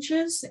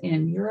chaffinches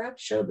in Europe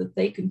show that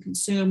they can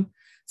consume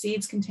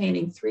seeds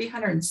containing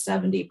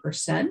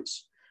 370%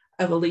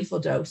 of a lethal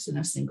dose in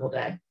a single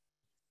day.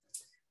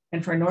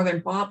 And for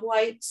northern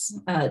bobwhites,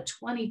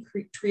 20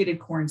 treated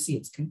corn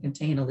seeds can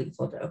contain a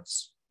lethal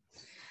dose.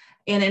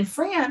 And in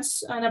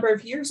France, a number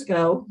of years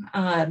ago,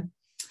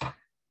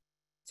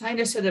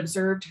 Scientists had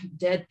observed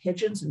dead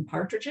pigeons and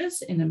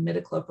partridges in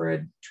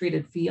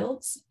imidacloprid-treated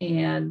fields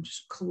and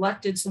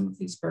collected some of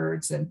these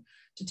birds and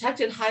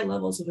detected high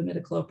levels of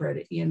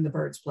imidacloprid in the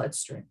bird's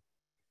bloodstream,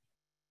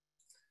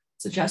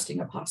 suggesting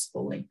a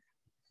possible link.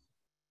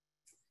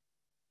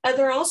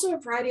 There are also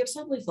a variety of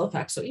sublethal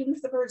effects. So even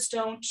if the birds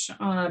don't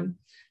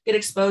get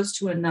exposed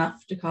to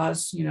enough to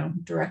cause,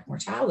 direct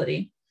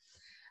mortality,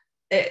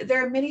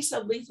 there are many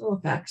sublethal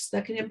effects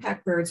that can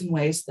impact birds in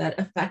ways that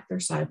affect their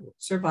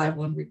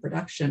survival and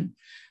reproduction,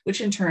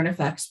 which in turn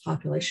affects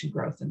population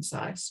growth and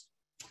size.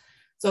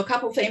 So a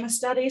couple famous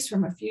studies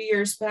from a few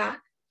years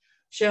back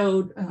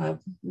showed,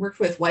 worked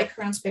with white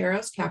crowned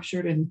sparrows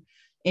captured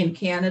in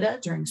Canada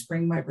during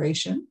spring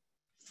migration.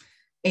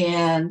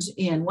 And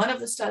in one of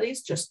the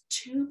studies, just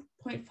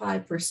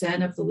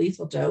 2.5% of the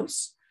lethal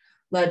dose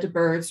led to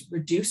birds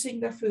reducing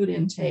their food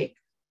intake,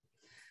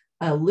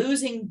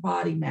 losing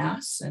body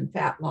mass and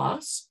fat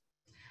loss,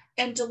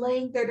 and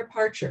delaying their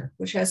departure,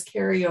 which has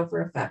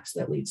carryover effects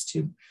that leads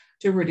to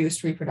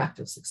reduced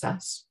reproductive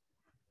success.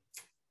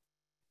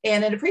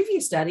 And in a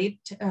previous study,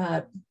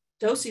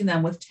 dosing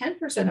them with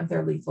 10% of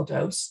their lethal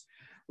dose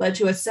led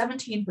to a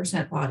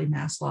 17% body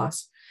mass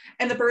loss.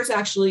 And the birds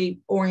actually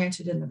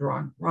oriented in the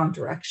wrong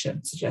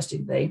direction,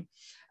 suggesting they,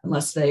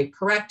 unless they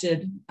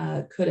corrected,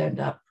 could end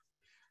up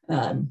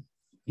in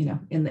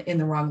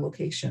the wrong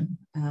location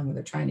when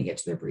they're trying to get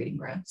to their breeding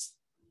grounds.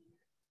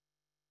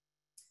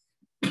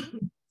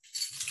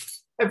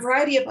 A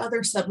variety of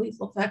other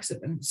sublethal effects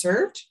have been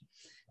observed,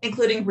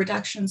 including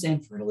reductions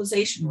in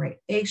fertilization rate,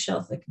 egg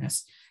shell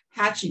thickness,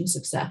 hatching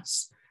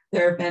success.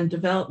 There have been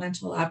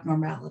developmental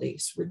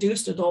abnormalities,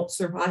 reduced adult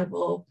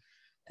survival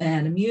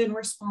and immune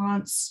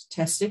response,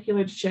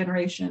 testicular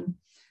degeneration,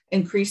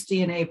 increased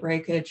DNA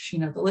breakage.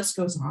 The list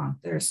goes on.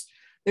 There's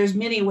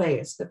many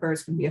ways that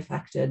birds can be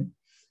affected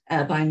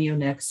by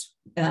neonics,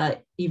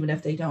 even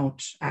if they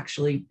don't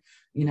actually,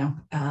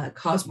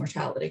 cause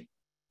mortality.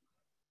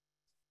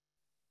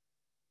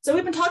 So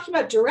we've been talking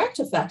about direct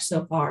effects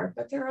so far,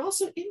 but there are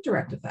also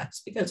indirect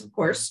effects because, of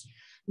course,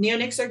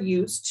 neonics are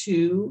used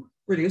to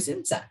produce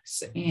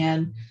insects,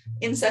 and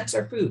insects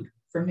are food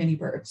for many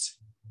birds.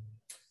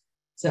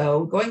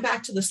 So going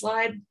back to the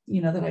slide,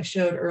 that I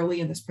showed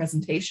early in this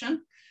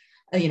presentation,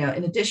 in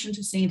addition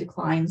to seeing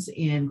declines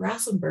in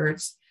grassland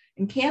birds,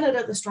 in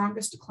Canada, the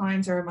strongest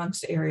declines are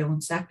amongst aerial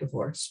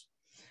insectivores.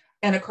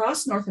 And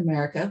across North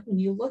America, when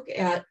you look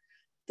at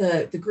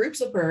the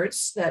groups of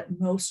birds that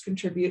most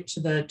contribute to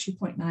the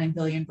 2.9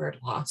 billion bird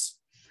loss,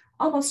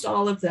 almost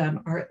all of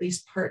them are at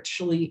least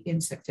partially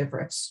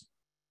insectivorous.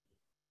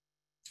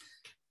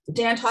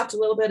 Dan talked a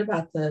little bit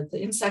about the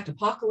insect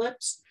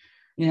apocalypse.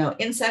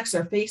 Insects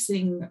are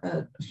facing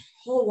a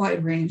whole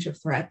wide range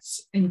of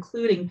threats,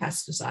 including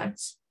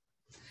pesticides.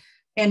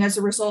 And as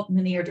a result,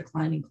 many are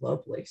declining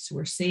globally. So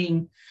we're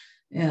seeing,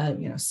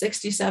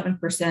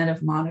 67%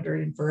 of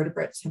monitored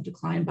invertebrates have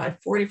declined by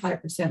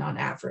 45% on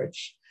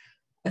average.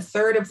 A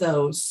third of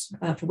those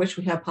for which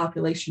we have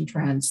population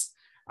trends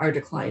are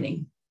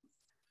declining.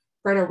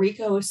 Puerto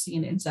Rico has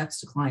seen insects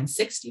decline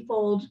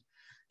 60-fold.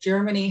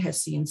 Germany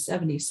has seen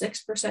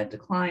 76%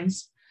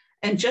 declines.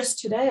 And just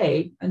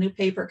today, a new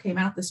paper came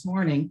out this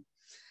morning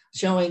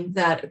showing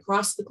that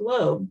across the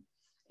globe,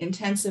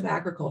 intensive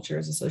agriculture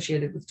is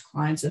associated with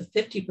declines of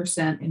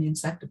 50% in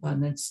insect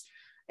abundance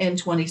and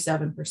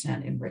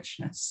 27% in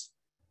richness.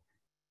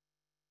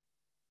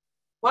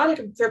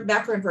 Aquatic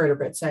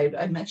macroinvertebrates,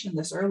 I mentioned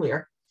this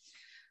earlier.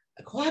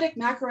 Aquatic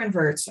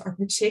macroinverts are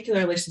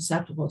particularly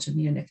susceptible to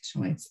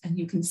neonicotinoids. And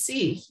you can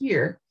see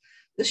here,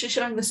 this is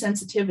showing the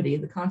sensitivity,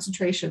 the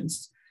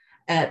concentrations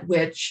at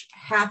which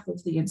half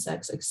of the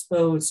insects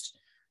exposed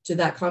to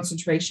that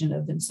concentration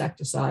of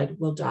insecticide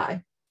will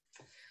die.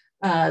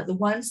 The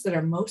ones that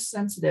are most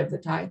sensitive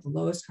that die at the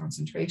lowest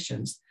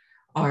concentrations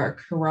are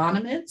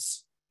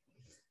chironomids,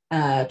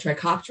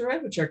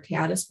 Trichoptera, which are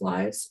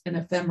caddisflies, and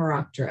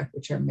Ephemeroptera,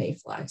 which are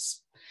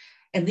mayflies.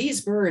 And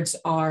these birds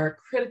are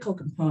critical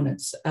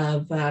components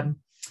of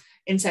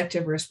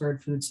insectivorous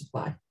bird food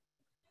supply.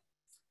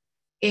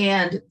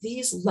 And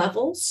these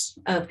levels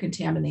of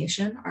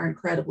contamination are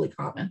incredibly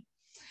common.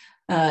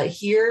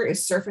 Here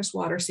is surface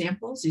water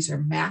samples. These are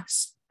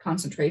max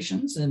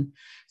concentrations and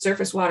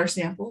surface water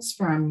samples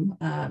from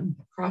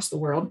across the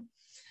world.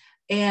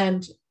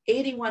 And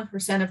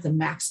 81% of the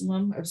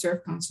maximum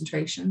observed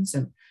concentrations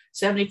and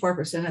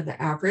 74% of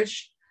the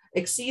average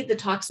exceed the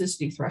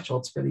toxicity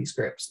thresholds for these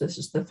groups. This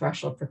is the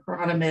threshold for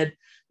chironomid.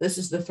 This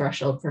is the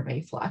threshold for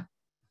mayfly.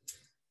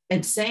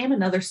 And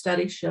another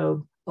study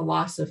showed a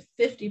loss of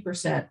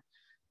 50%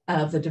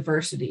 of the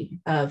diversity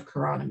of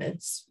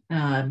chironomids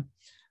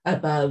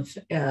above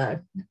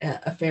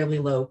a fairly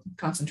low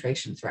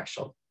concentration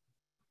threshold.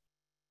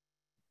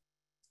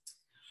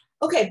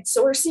 Okay,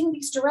 so we're seeing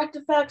these direct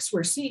effects.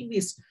 We're seeing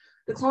these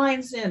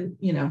declines in,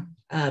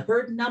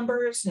 bird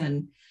numbers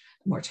and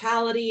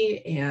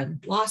mortality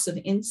and loss of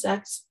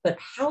insects, but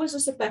how is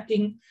this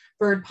affecting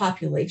bird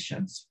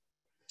populations?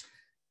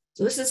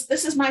 So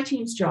this is my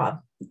team's job,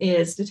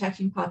 is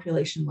detecting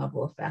population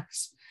level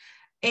effects.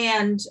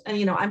 And,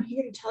 you know, I'm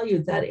here to tell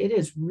you that it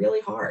is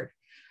really hard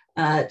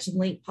to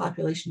link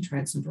population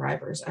trends and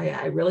drivers.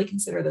 I really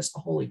consider this a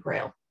holy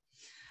grail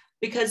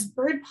because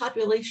bird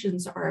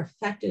populations are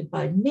affected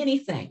by many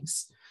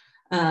things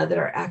that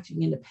are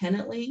acting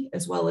independently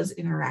as well as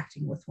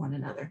interacting with one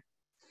another.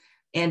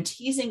 And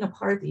teasing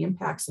apart the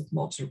impacts of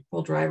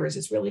multiple drivers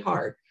is really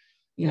hard,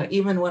 you know,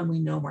 even when we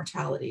know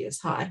mortality is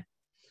high.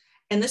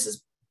 And this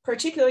is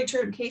particularly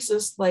true in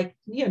cases like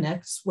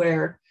neonics,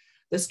 where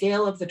the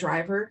scale of the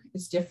driver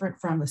is different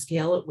from the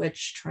scale at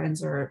which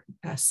trends are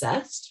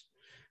assessed,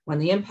 when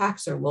the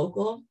impacts are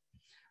local,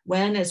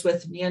 when, as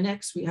with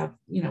neonics, we have,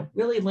 you know,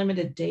 really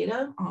limited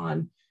data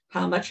on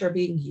how much are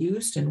being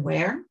used and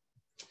where.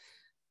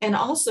 And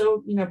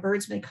also, you know,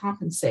 birds may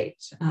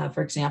compensate.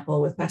 For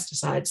example, with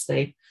pesticides,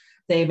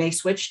 they may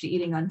switch to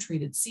eating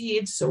untreated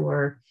seeds,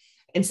 or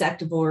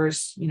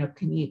insectivores, you know,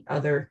 can eat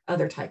other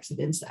types of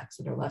insects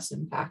that are less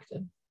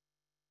impacted.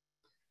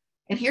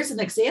 And here's an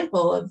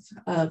example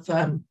of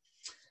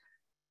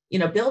you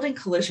know, building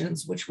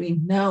collisions, which we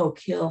know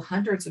kill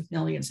hundreds of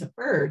millions of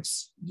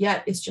birds,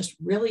 yet it's just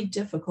really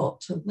difficult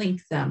to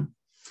link them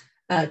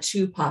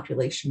to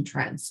population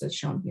trends, as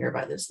shown here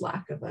by this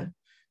lack of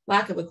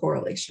a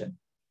correlation.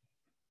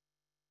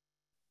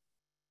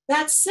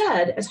 That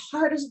said, as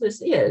hard as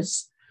this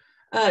is,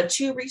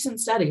 2 recent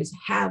studies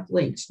have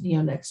linked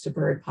neonics to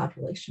bird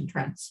population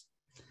trends.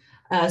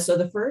 So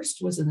the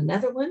first was in the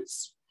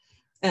Netherlands.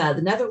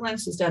 The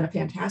Netherlands has done a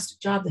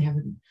fantastic job. They have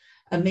an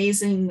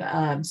amazing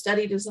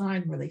study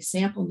design where they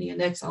sample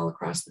neonics all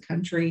across the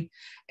country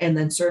and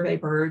then survey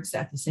birds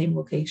at the same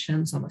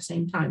locations on the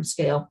same time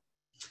scale.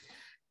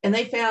 And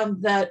they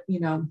found that, you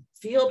know,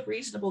 field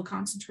reasonable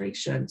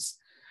concentrations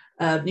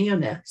of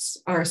neonics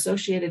are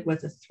associated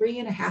with a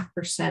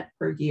 3.5%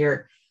 per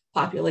year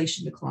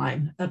population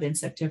decline of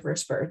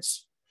insectivorous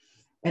birds.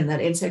 And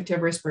that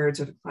insectivorous birds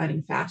are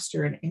declining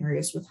faster in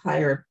areas with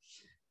higher,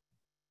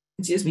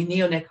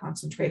 neonic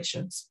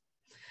concentrations.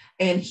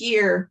 And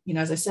here, you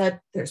know, as I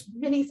said, there's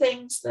many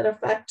things that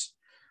affect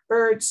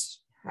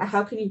birds.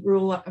 How can you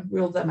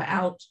rule them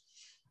out?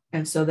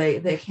 And so they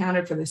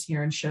accounted for this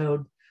here and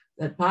showed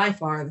that by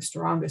far the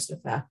strongest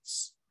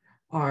effects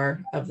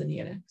are of the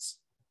neonics.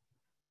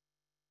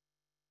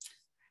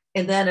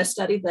 And then a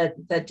study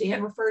that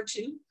Dan referred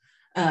to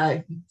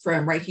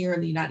from right here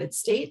in the United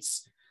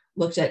States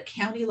looked at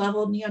county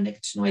level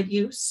neonicotinoid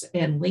use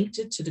and linked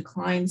it to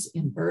declines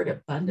in bird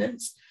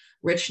abundance,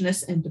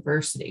 richness, and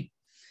diversity.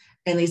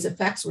 And these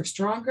effects were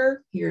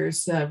stronger.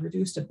 Here's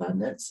reduced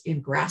abundance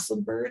in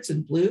grassland birds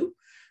in blue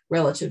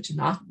relative to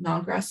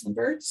non-grassland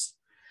birds,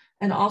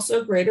 and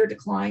also greater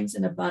declines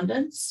in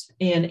abundance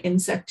in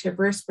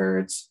insectivorous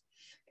birds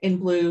in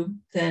blue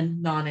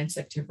than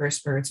non-insectivorous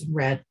birds in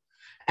red,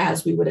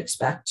 as we would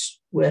expect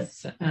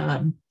with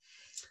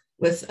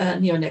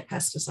neonic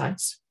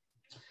pesticides.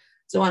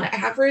 So on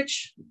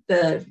average,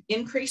 the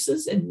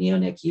increases in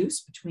neonic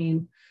use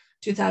between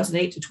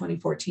 2008 to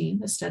 2014,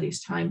 the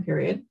study's time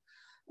period,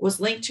 was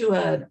linked to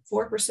a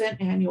 4%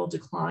 annual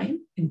decline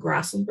in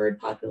grassland bird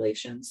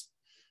populations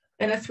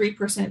and a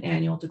 3%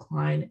 annual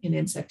decline in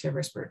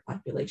insectivorous bird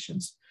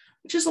populations,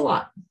 which is a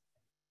lot.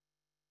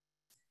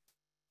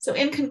 So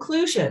in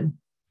conclusion,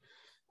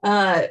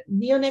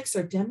 neonics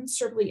are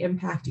demonstrably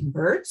impacting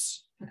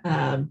birds.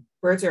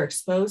 Birds are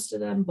exposed to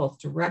them both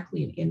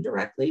directly and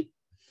indirectly.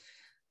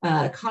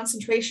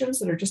 Concentrations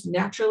that are just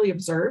naturally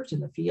observed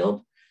in the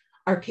field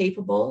are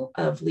capable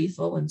of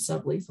lethal and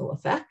sublethal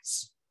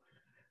effects.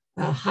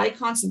 High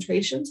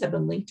concentrations have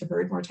been linked to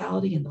bird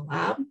mortality in the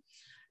lab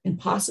and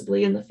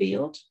possibly in the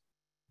field.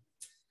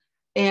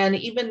 And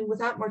even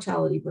without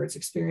mortality, birds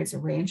experience a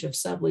range of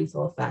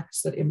sublethal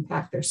effects that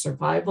impact their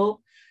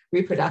survival,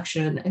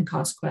 reproduction, and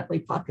consequently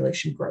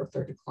population growth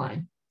or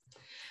decline.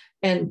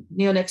 And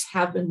neonics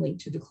have been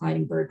linked to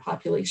declining bird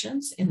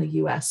populations in the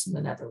US and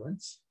the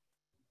Netherlands.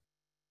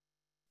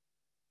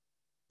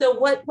 So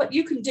what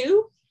you can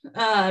do,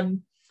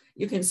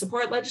 you can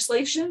support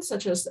legislation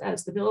such as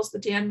the bills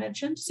that Dan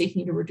mentioned,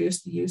 seeking to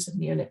reduce the use of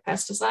neonic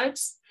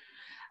pesticides.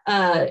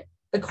 A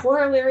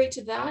corollary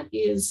to that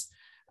is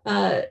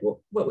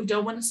what we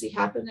don't want to see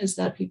happen is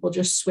that people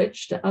just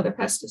switch to other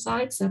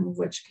pesticides, some of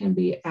which can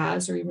be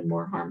as or even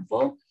more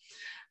harmful.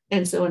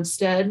 And so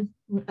instead,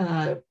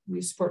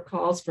 we support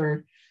calls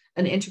for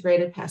an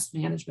integrated pest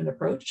management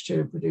approach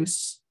to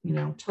reduce,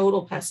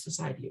 total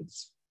pesticide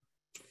use.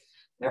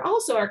 There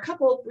also are a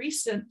couple of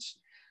recent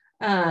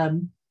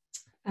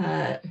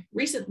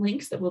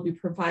links that will be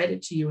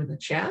provided to you in the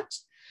chat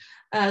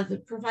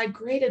that provide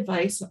great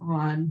advice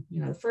on,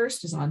 the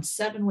first is on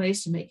 7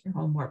 ways to make your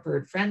home more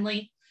bird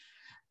friendly.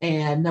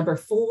 And number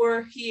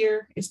 4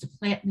 here is to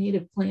plant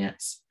native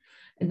plants.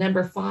 And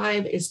number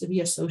 5 is to be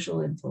a social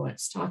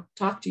influence.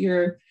 Talk to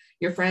your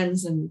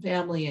friends and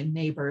family and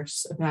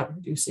neighbors about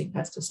reducing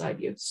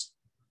pesticide use.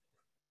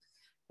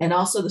 And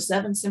also the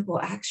 7 simple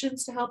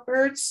actions to help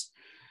birds.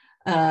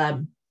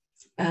 One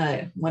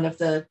of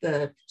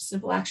the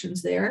simple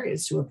actions there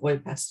is to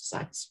avoid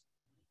pesticides.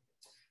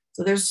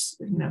 So there's,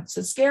 it's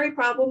a scary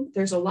problem.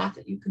 There's a lot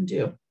that you can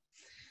do.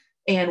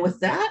 And with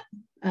that,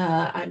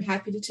 I'm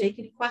happy to take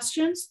any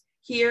questions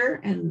here,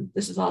 and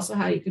this is also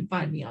how you can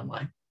find me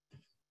online.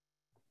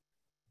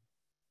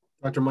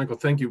 Dr. Michael,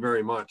 thank you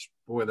very much.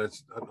 Boy,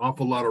 that's an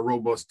awful lot of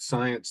robust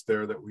science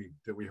there that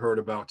we heard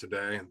about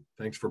today, and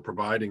thanks for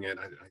providing it.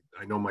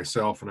 I know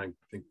myself, and I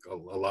think a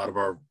lot of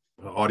our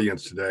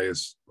audience today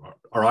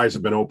our eyes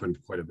have been opened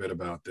quite a bit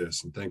about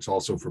this, and thanks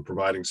also for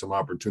providing some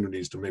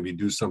opportunities to maybe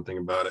do something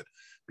about it.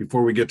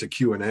 Before we get to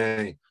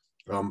Q&A,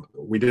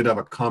 we did have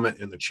a comment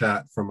in the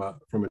chat from a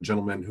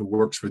gentleman who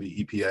works for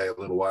the EPA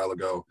a little while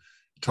ago,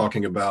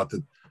 talking about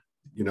that,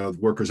 you know, the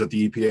workers at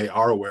the EPA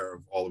are aware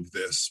of all of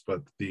this,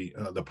 but the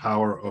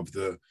power of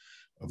the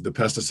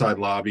pesticide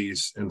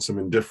lobbies and some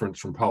indifference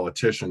from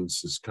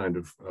politicians is kind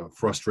of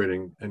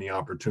frustrating any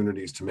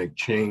opportunities to make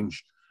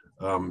change,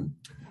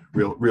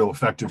 real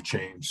effective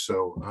change.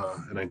 So,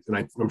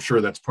 I'm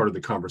sure that's part of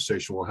the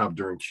conversation we'll have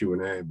during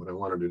Q&A, but I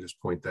wanted to just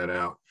point that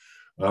out.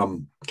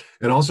 And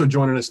also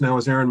joining us now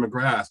is Aaron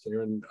McGrath.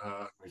 Aaron,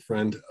 my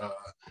friend,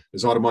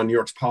 is Audubon New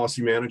York's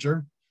policy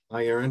manager.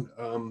 Hi, Aaron.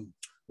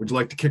 Would you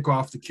like to kick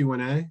off the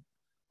Q&A?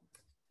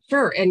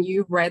 Sure, and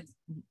you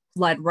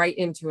led right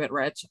into it,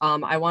 Rich.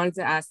 I wanted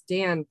to ask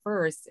Dan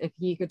first if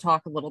he could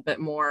talk a little bit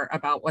more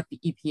about what the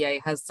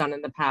EPA has done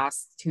in the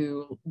past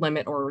to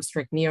limit or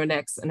restrict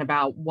neonics, and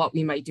about what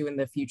we might do in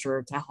the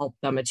future to help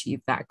them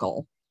achieve that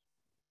goal.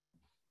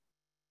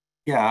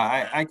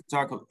 Yeah, I could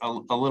talk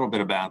a little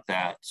bit about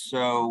that.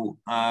 So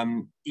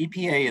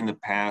EPA in the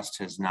past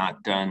has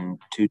not done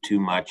too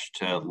much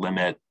to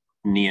limit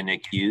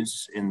neonic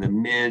use. In the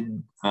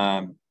mid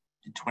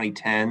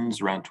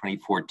 2010s, around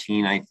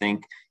 2014, I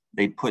think,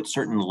 they put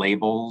certain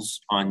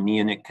labels on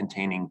neonic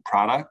containing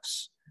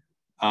products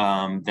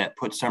that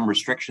put some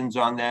restrictions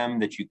on them,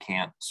 that you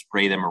can't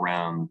spray them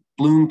around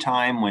bloom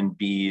time when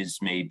bees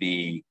may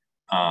be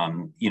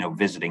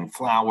visiting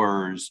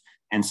flowers,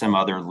 and some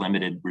other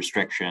limited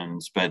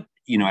restrictions. But,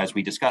 as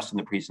we discussed in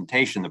the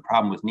presentation, the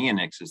problem with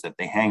neonics is that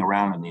they hang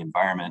around in the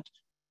environment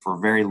for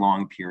very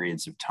long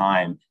periods of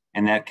time,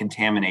 and that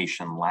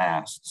contamination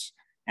lasts.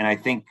 And I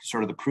think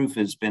sort of the proof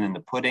has been in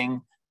the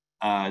pudding.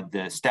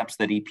 The steps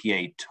that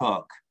EPA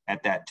took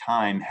at that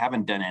time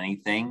haven't done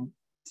anything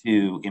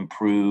to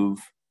improve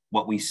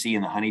what we see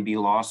in the honeybee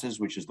losses,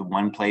 which is the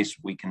one place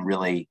we can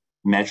really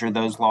measure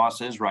those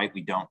losses, right?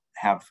 We don't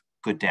have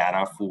good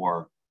data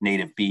for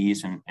native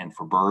bees and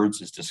for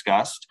birds, as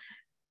discussed.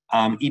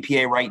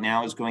 EPA right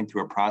now is going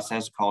through a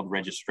process called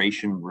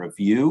registration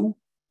review.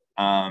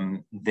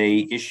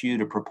 They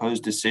issued a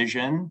proposed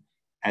decision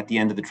at the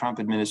end of the Trump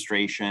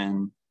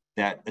administration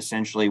that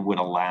essentially would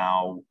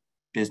allow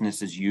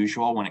business as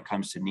usual when it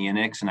comes to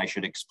neonics. And I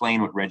should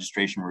explain what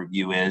registration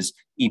review is.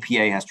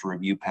 EPA has to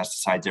review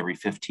pesticides every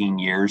 15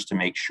 years to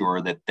make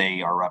sure that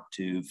they are up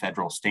to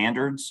federal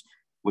standards,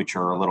 which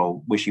are a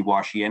little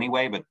wishy-washy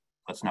anyway, but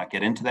let's not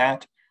get into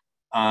that.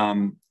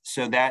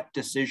 So that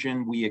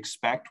decision, we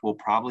expect, will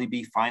probably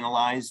be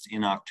finalized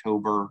in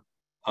October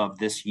of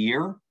this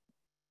year.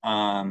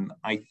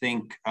 I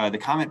think the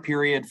comment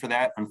period for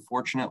that,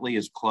 unfortunately,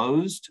 is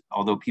closed,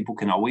 although people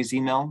can always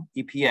email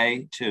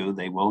EPA too.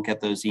 They will get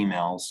those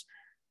emails.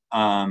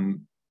 Yeah,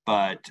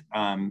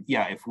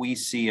 if we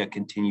see a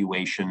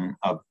continuation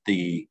of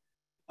the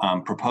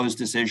proposed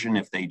decision,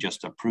 if they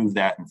just approve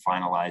that and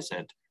finalize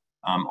it,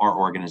 our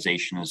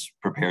organization is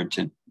prepared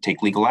to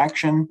take legal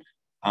action.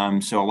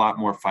 So a lot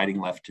more fighting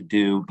left to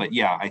do. But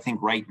yeah, I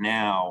think right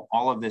now,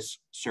 all of this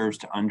serves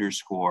to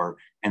underscore,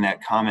 and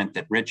that comment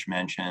that Rich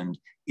mentioned,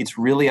 it's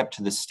really up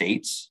to the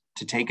states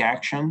to take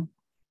action.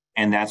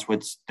 And that's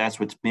what's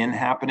been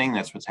happening.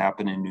 That's what's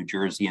happened in New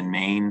Jersey and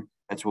Maine.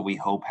 That's what we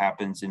hope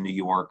happens in New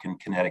York and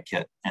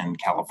Connecticut and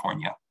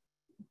California.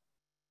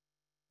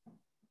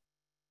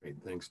 Great,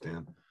 thanks,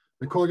 Dan.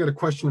 Nicole, I got a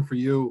question for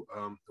you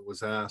that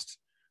was asked.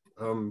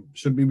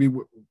 Should we be,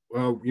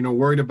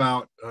 worried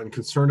about and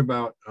concerned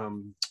about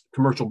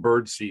commercial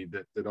bird seed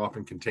that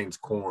often contains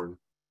corn?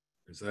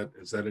 Is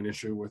that an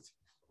issue with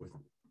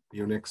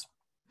neonics?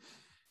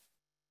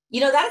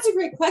 That's a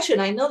great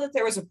question. I know that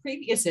there was a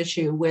previous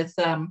issue with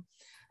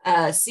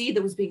seed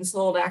that was being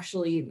sold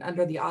actually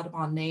under the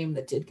Audubon name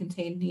that did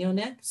contain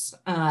neonics.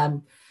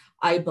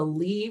 I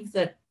believe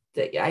that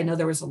I know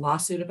there was a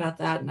lawsuit about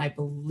that, and I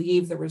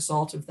believe the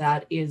result of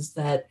that is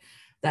that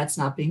that's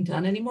not being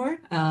done anymore.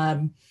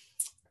 I'd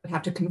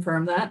have to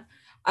confirm that.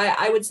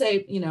 I would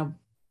say,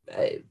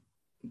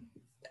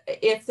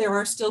 if there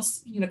are still,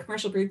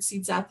 commercial bird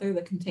seeds out there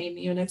that contain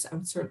neonics, I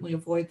would certainly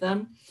avoid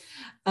them.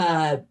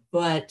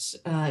 But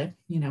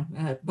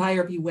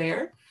buyer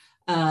beware.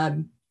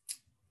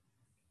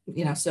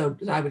 So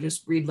I would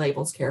just read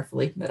labels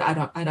carefully, but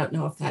I don't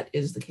know if that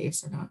is the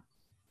case or not.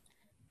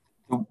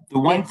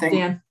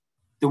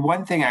 The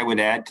one thing I would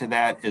add to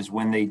that is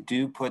when they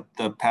do put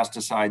the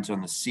pesticides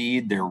on the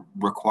seed, they're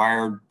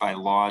required by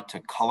law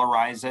to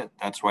colorize it.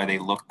 That's why they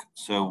look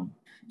so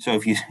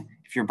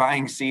if you're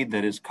buying seed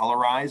that is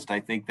colorized,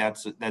 I think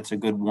that's a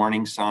good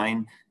warning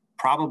sign.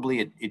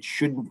 Probably it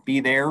shouldn't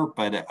be there,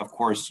 but of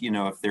course,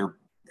 if they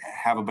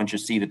have a bunch of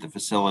seed at the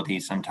facility,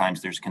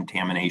 sometimes there's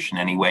contamination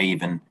anyway,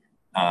 even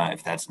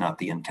if that's not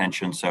the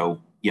intention.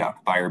 So yeah,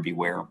 buyer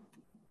beware.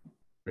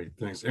 Great,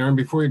 thanks. Aaron,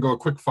 before you go, a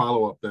quick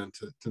follow-up then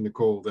to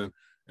Nicole then,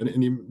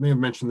 and you may have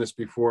mentioned this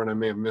before and I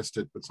may have missed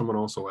it, but someone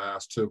also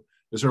asked too,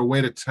 is there a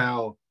way to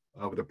tell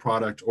if the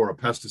product or a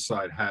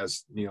pesticide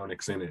has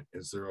neonics in it?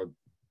 Is there a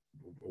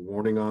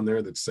warning on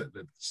there that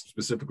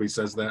specifically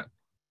says that?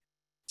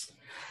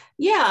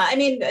 Yeah, I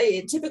mean,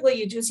 typically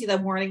you do see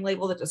that warning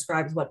label that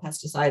describes what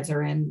pesticides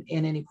are in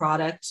any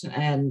product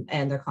and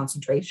their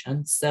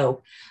concentration.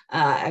 So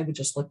I would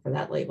just look for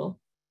that label.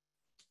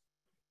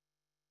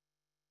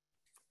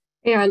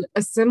 And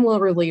a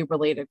similarly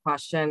related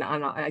question,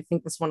 and I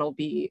think this one will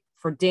be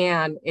for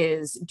Dan,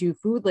 is do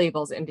food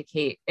labels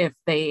indicate if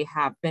they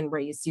have been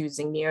raised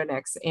using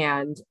neonics,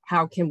 and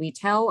how can we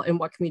tell, and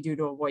what can we do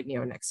to avoid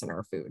neonics in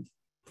our food?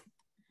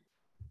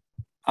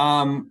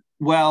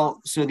 Well,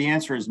 so the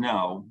answer is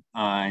no,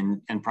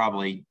 and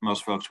probably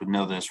most folks would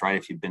know this, right?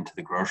 If you've been to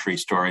the grocery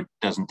store, it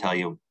doesn't tell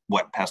you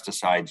what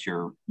pesticides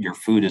your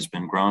food has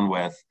been grown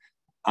with.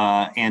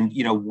 And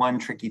one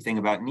tricky thing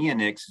about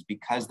neonics is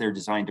because they're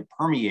designed to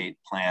permeate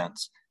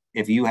plants.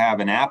 If you have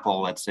an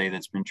apple, let's say,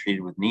 that's been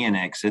treated with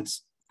neonics,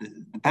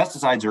 the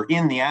pesticides are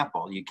in the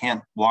apple. You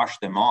can't wash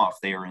them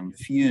off. They are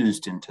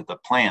infused into the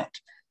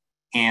plant.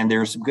 And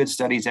there are some good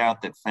studies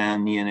out that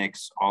found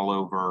neonics all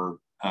over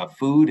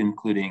food,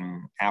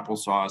 including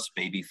applesauce,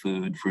 baby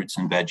food, fruits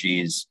and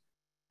veggies.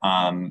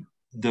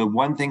 The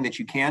one thing that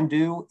you can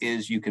do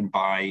is you can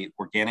buy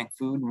organic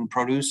food and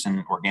produce,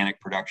 and organic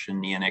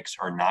production neonics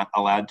are not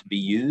allowed to be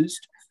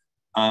used.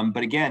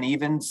 But again,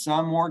 even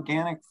some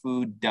organic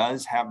food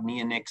does have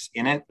neonics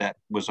in it. That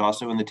was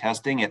also in the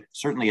testing,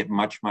 certainly at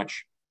much,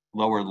 much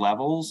lower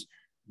levels.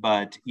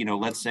 But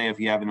let's say if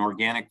you have an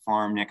organic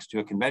farm next to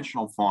a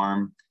conventional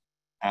farm,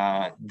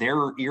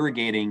 they're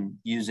irrigating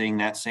using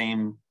that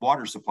same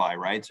water supply,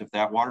 right? So if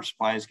that water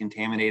supply is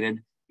contaminated,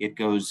 it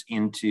goes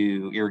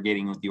into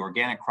irrigating with the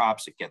organic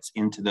crops, it gets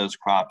into those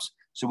crops.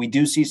 So we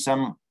do see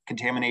some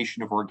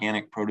contamination of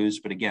organic produce,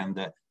 but again,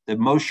 the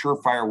most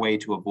surefire way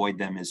to avoid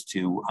them is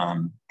to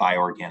buy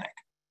organic.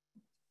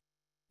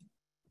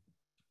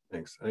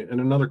 Thanks.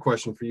 And another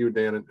question for you,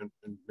 Dan,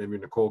 and maybe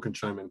Nicole can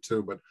chime in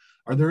too, but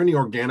are there any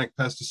organic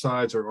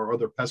pesticides or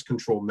other pest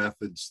control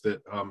methods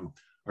that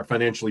are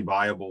financially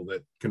viable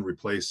that can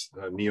replace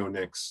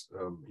neonics,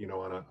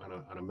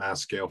 on a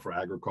mass scale for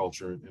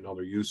agriculture and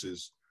other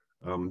uses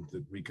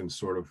that we can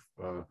sort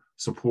of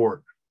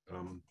support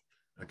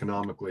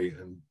economically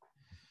and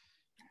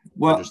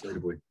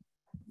legislatively?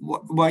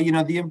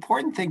 Well, the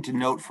important thing to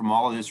note from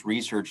all of this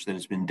research that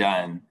has been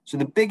done, so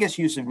the biggest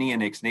use of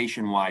neonics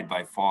nationwide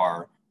by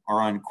far are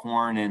on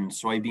corn and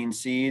soybean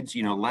seeds,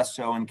 less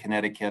so in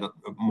Connecticut,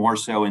 more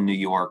so in New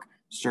York,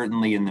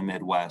 certainly in the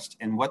Midwest.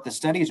 And what the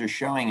studies are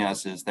showing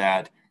us is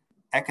that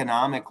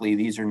economically,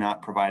 these are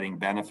not providing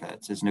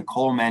benefits. As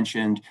Nicole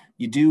mentioned,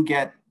 you do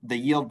get the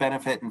yield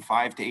benefit in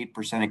 5 to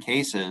 8% of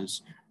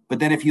cases. But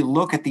then if you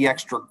look at the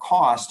extra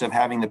cost of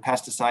having the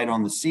pesticide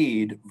on the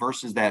seed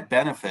versus that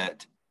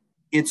benefit,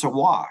 it's a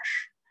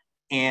wash.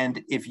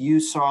 And if you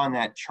saw in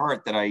that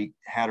chart that I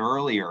had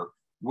earlier,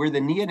 where the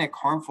neonic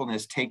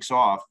harmfulness takes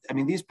off, I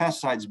mean, these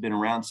pesticides have been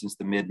around since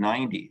the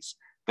mid-90s,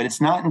 but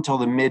it's not until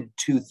the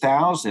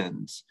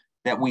mid-2000s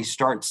that we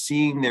start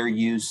seeing their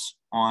use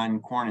on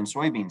corn and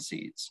soybean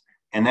seeds.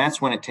 And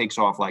that's when it takes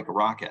off like a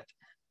rocket.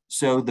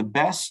 So the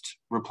best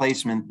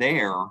replacement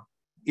there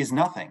is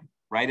nothing,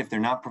 right? If they're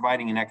not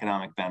providing an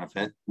economic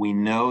benefit, we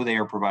know they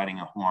are providing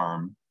a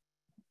harm,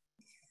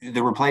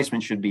 the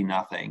replacement should be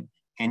nothing.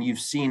 And you've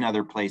seen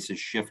other places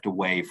shift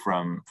away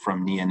from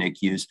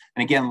neonic use.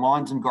 And again,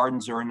 lawns and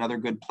gardens are another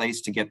good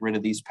place to get rid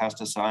of these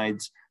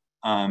pesticides.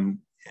 In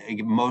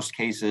most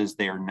cases,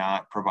 they are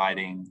not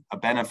providing a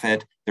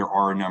benefit. There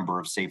are a number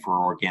of safer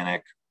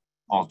organic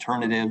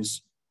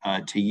alternatives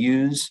to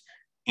use.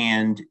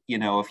 And,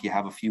 if you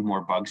have a few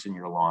more bugs in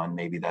your lawn,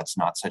 maybe that's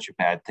not such a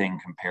bad thing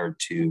compared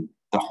to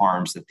the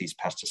harms that these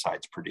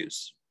pesticides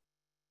produce.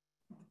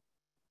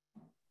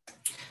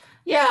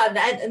 Yeah,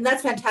 and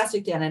that's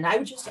fantastic, Dan. And I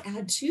would just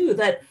add too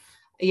that,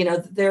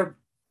 there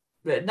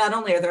not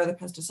only are there other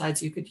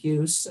pesticides you could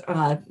use,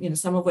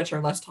 some of which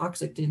are less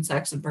toxic to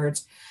insects and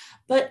birds,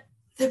 but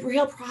the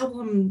real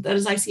problem, that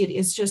as I see it,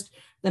 is just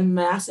the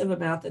massive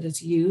amount that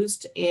is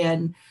used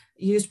and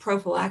used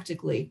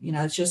prophylactically.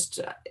 It's just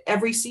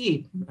every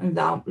seed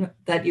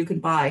that you can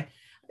buy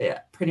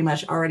pretty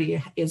much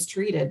already is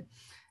treated.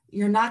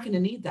 You're not going to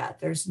need that.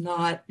 There's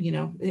not,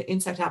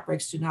 insect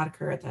outbreaks do not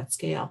occur at that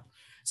scale.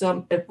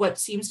 So what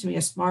seems to me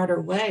a smarter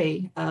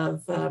way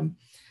of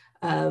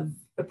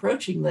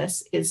approaching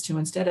this is to,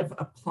 instead of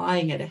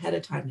applying it ahead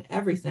of time to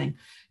everything,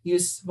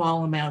 use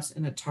small amounts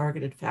in a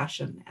targeted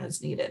fashion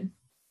as needed.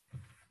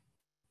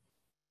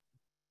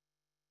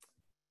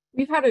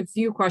 We've had a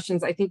few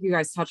questions. I think you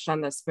guys touched on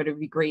this, but it would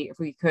be great if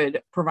we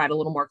could provide a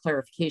little more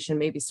clarification,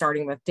 maybe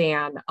starting with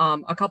Dan.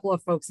 A couple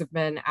of folks have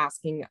been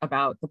asking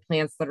about the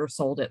plants that are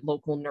sold at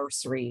local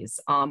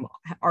nurseries.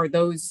 Are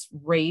those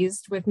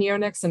raised with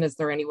neonics, and is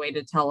there any way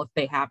to tell if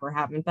they have or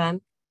haven't been?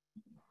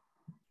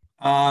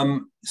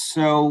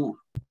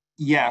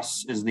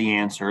 Yes is the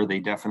answer. They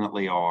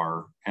definitely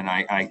are. And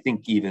I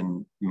think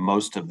even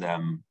most of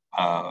them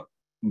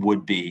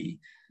would be.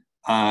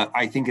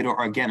 I think,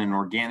 again, an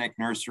organic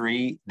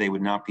nursery, they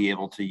would not be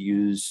able to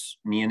use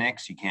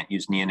neonics. You can't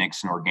use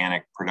neonics in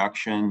organic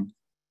production.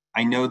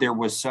 I know there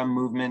was some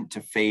movement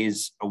to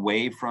phase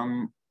away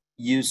from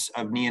use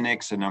of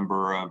neonics. A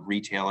number of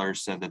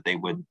retailers said that they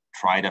would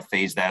try to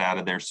phase that out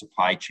of their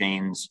supply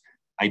chains.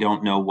 I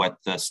don't know what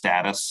the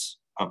status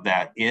of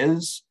that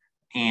is.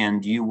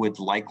 And you would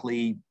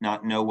likely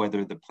not know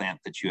whether the plant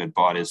that you had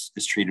bought is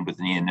treated with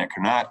neonic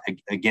or not,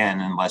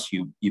 again, unless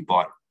you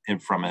bought it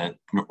from an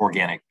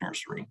organic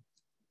nursery.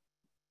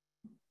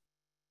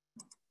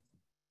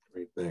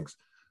 Great, thanks.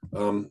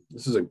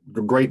 This is a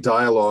great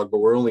dialogue, but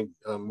we're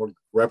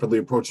rapidly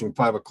approaching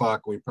 5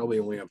 o'clock. We probably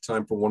only have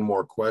time for one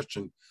more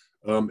question.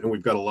 And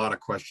we've got a lot of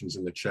questions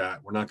in the chat.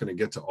 We're not going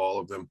to get to all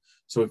of them.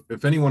 So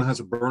if anyone has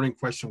a burning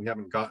question we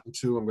haven't gotten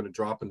to, I'm going to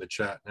drop in the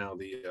chat now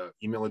the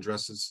email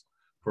addresses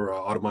for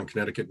Audubon,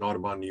 Connecticut and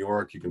Audubon, New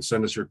York. You can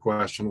send us your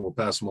question. We'll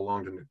pass them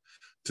along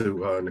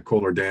to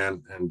Nicole or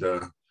Dan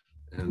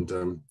and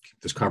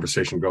keep this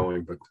conversation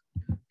going. But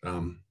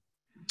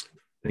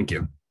thank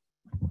you.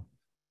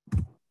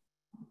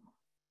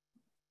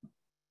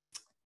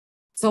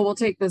 So we'll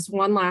take this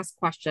one last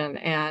question,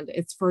 and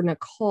it's for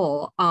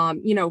Nicole.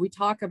 You know, we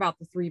talk about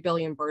the 3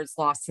 billion birds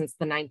lost since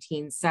the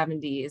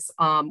 1970s.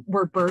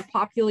 Were bird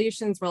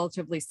populations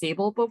relatively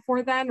stable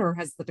before then, or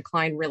has the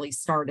decline really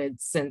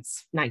started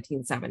since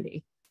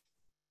 1970?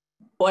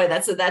 Boy,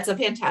 that's a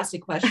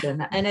fantastic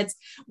question. And it's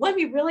one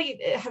we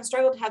really have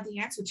struggled to have the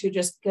answer to,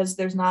 just because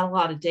there's not a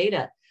lot of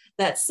data.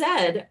 That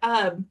said,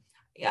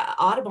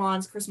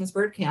 Audubon's Christmas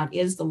bird count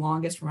is the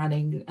longest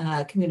running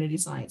community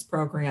science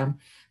program,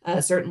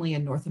 certainly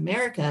in North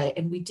America.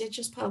 And we did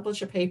just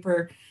publish a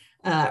paper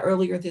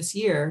earlier this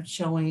year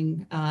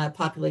showing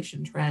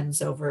population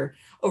trends over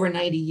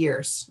 90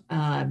 years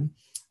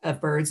of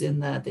birds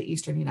in the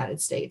Eastern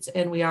United States.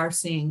 And we are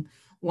seeing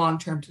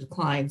long-term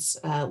declines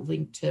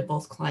linked to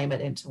both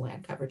climate and to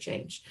land cover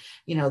change.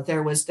 You know,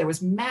 there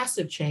was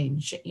massive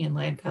change in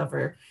land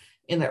cover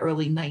in the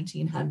early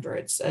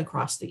 1900s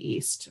across the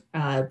East,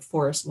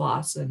 forest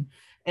loss and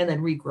then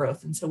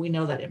regrowth. And so we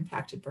know that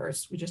impacted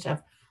birds. We just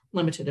have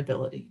limited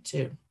ability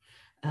to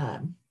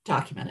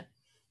document it.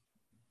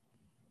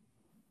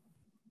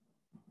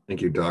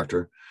 Thank you,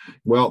 Doctor.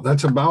 Well,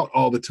 that's about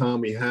all the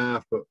time we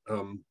have, but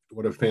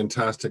what a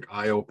fantastic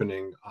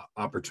eye-opening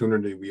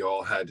opportunity we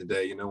all had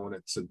today. You know,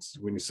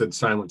 when you said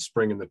Silent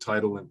Spring in the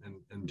title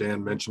and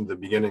Dan mentioned at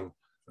the beginning,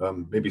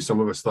 maybe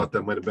some of us thought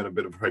that might have been a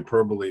bit of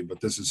hyperbole,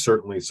 but this is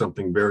certainly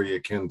something very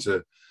akin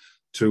to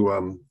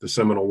the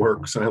seminal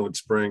work, Silent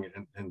Spring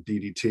and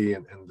DDT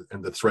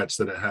and the threats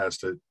that it has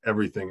to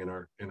everything in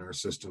our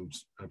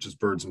systems, not just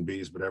birds and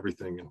bees, but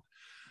everything.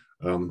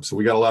 And so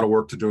we got a lot of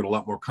work to do and a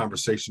lot more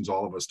conversations,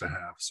 all of us, to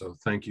have. So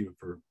thank you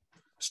for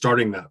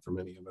starting that for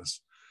many of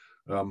us.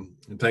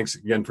 And thanks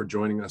again for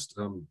joining us,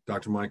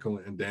 Dr. Michael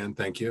and Dan.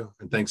 Thank you.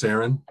 And thanks,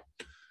 Aaron.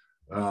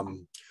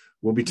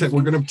 We're going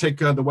to take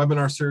the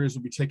webinar series.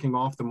 We'll be taking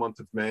off the month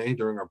of May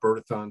during our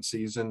birdathon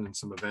season and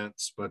some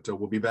events, but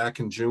we'll be back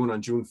in June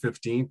on June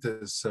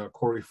 15th as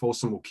Corey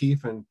Folsom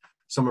O'Keefe and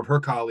some of her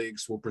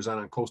colleagues will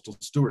present on coastal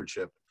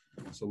stewardship.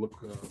 So look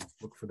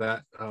for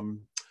that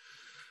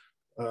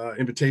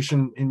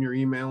invitation in your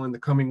email in the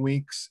coming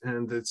weeks,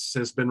 and this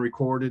has been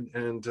recorded,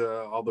 and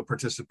all the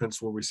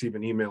participants will receive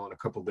an email in a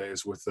couple of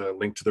days with a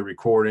link to the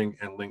recording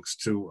and links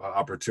to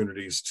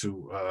opportunities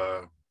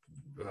to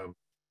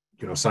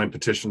sign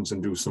petitions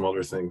and do some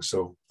other things.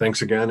 So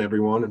thanks again,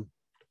 everyone, and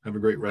have a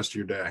great rest of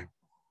your day.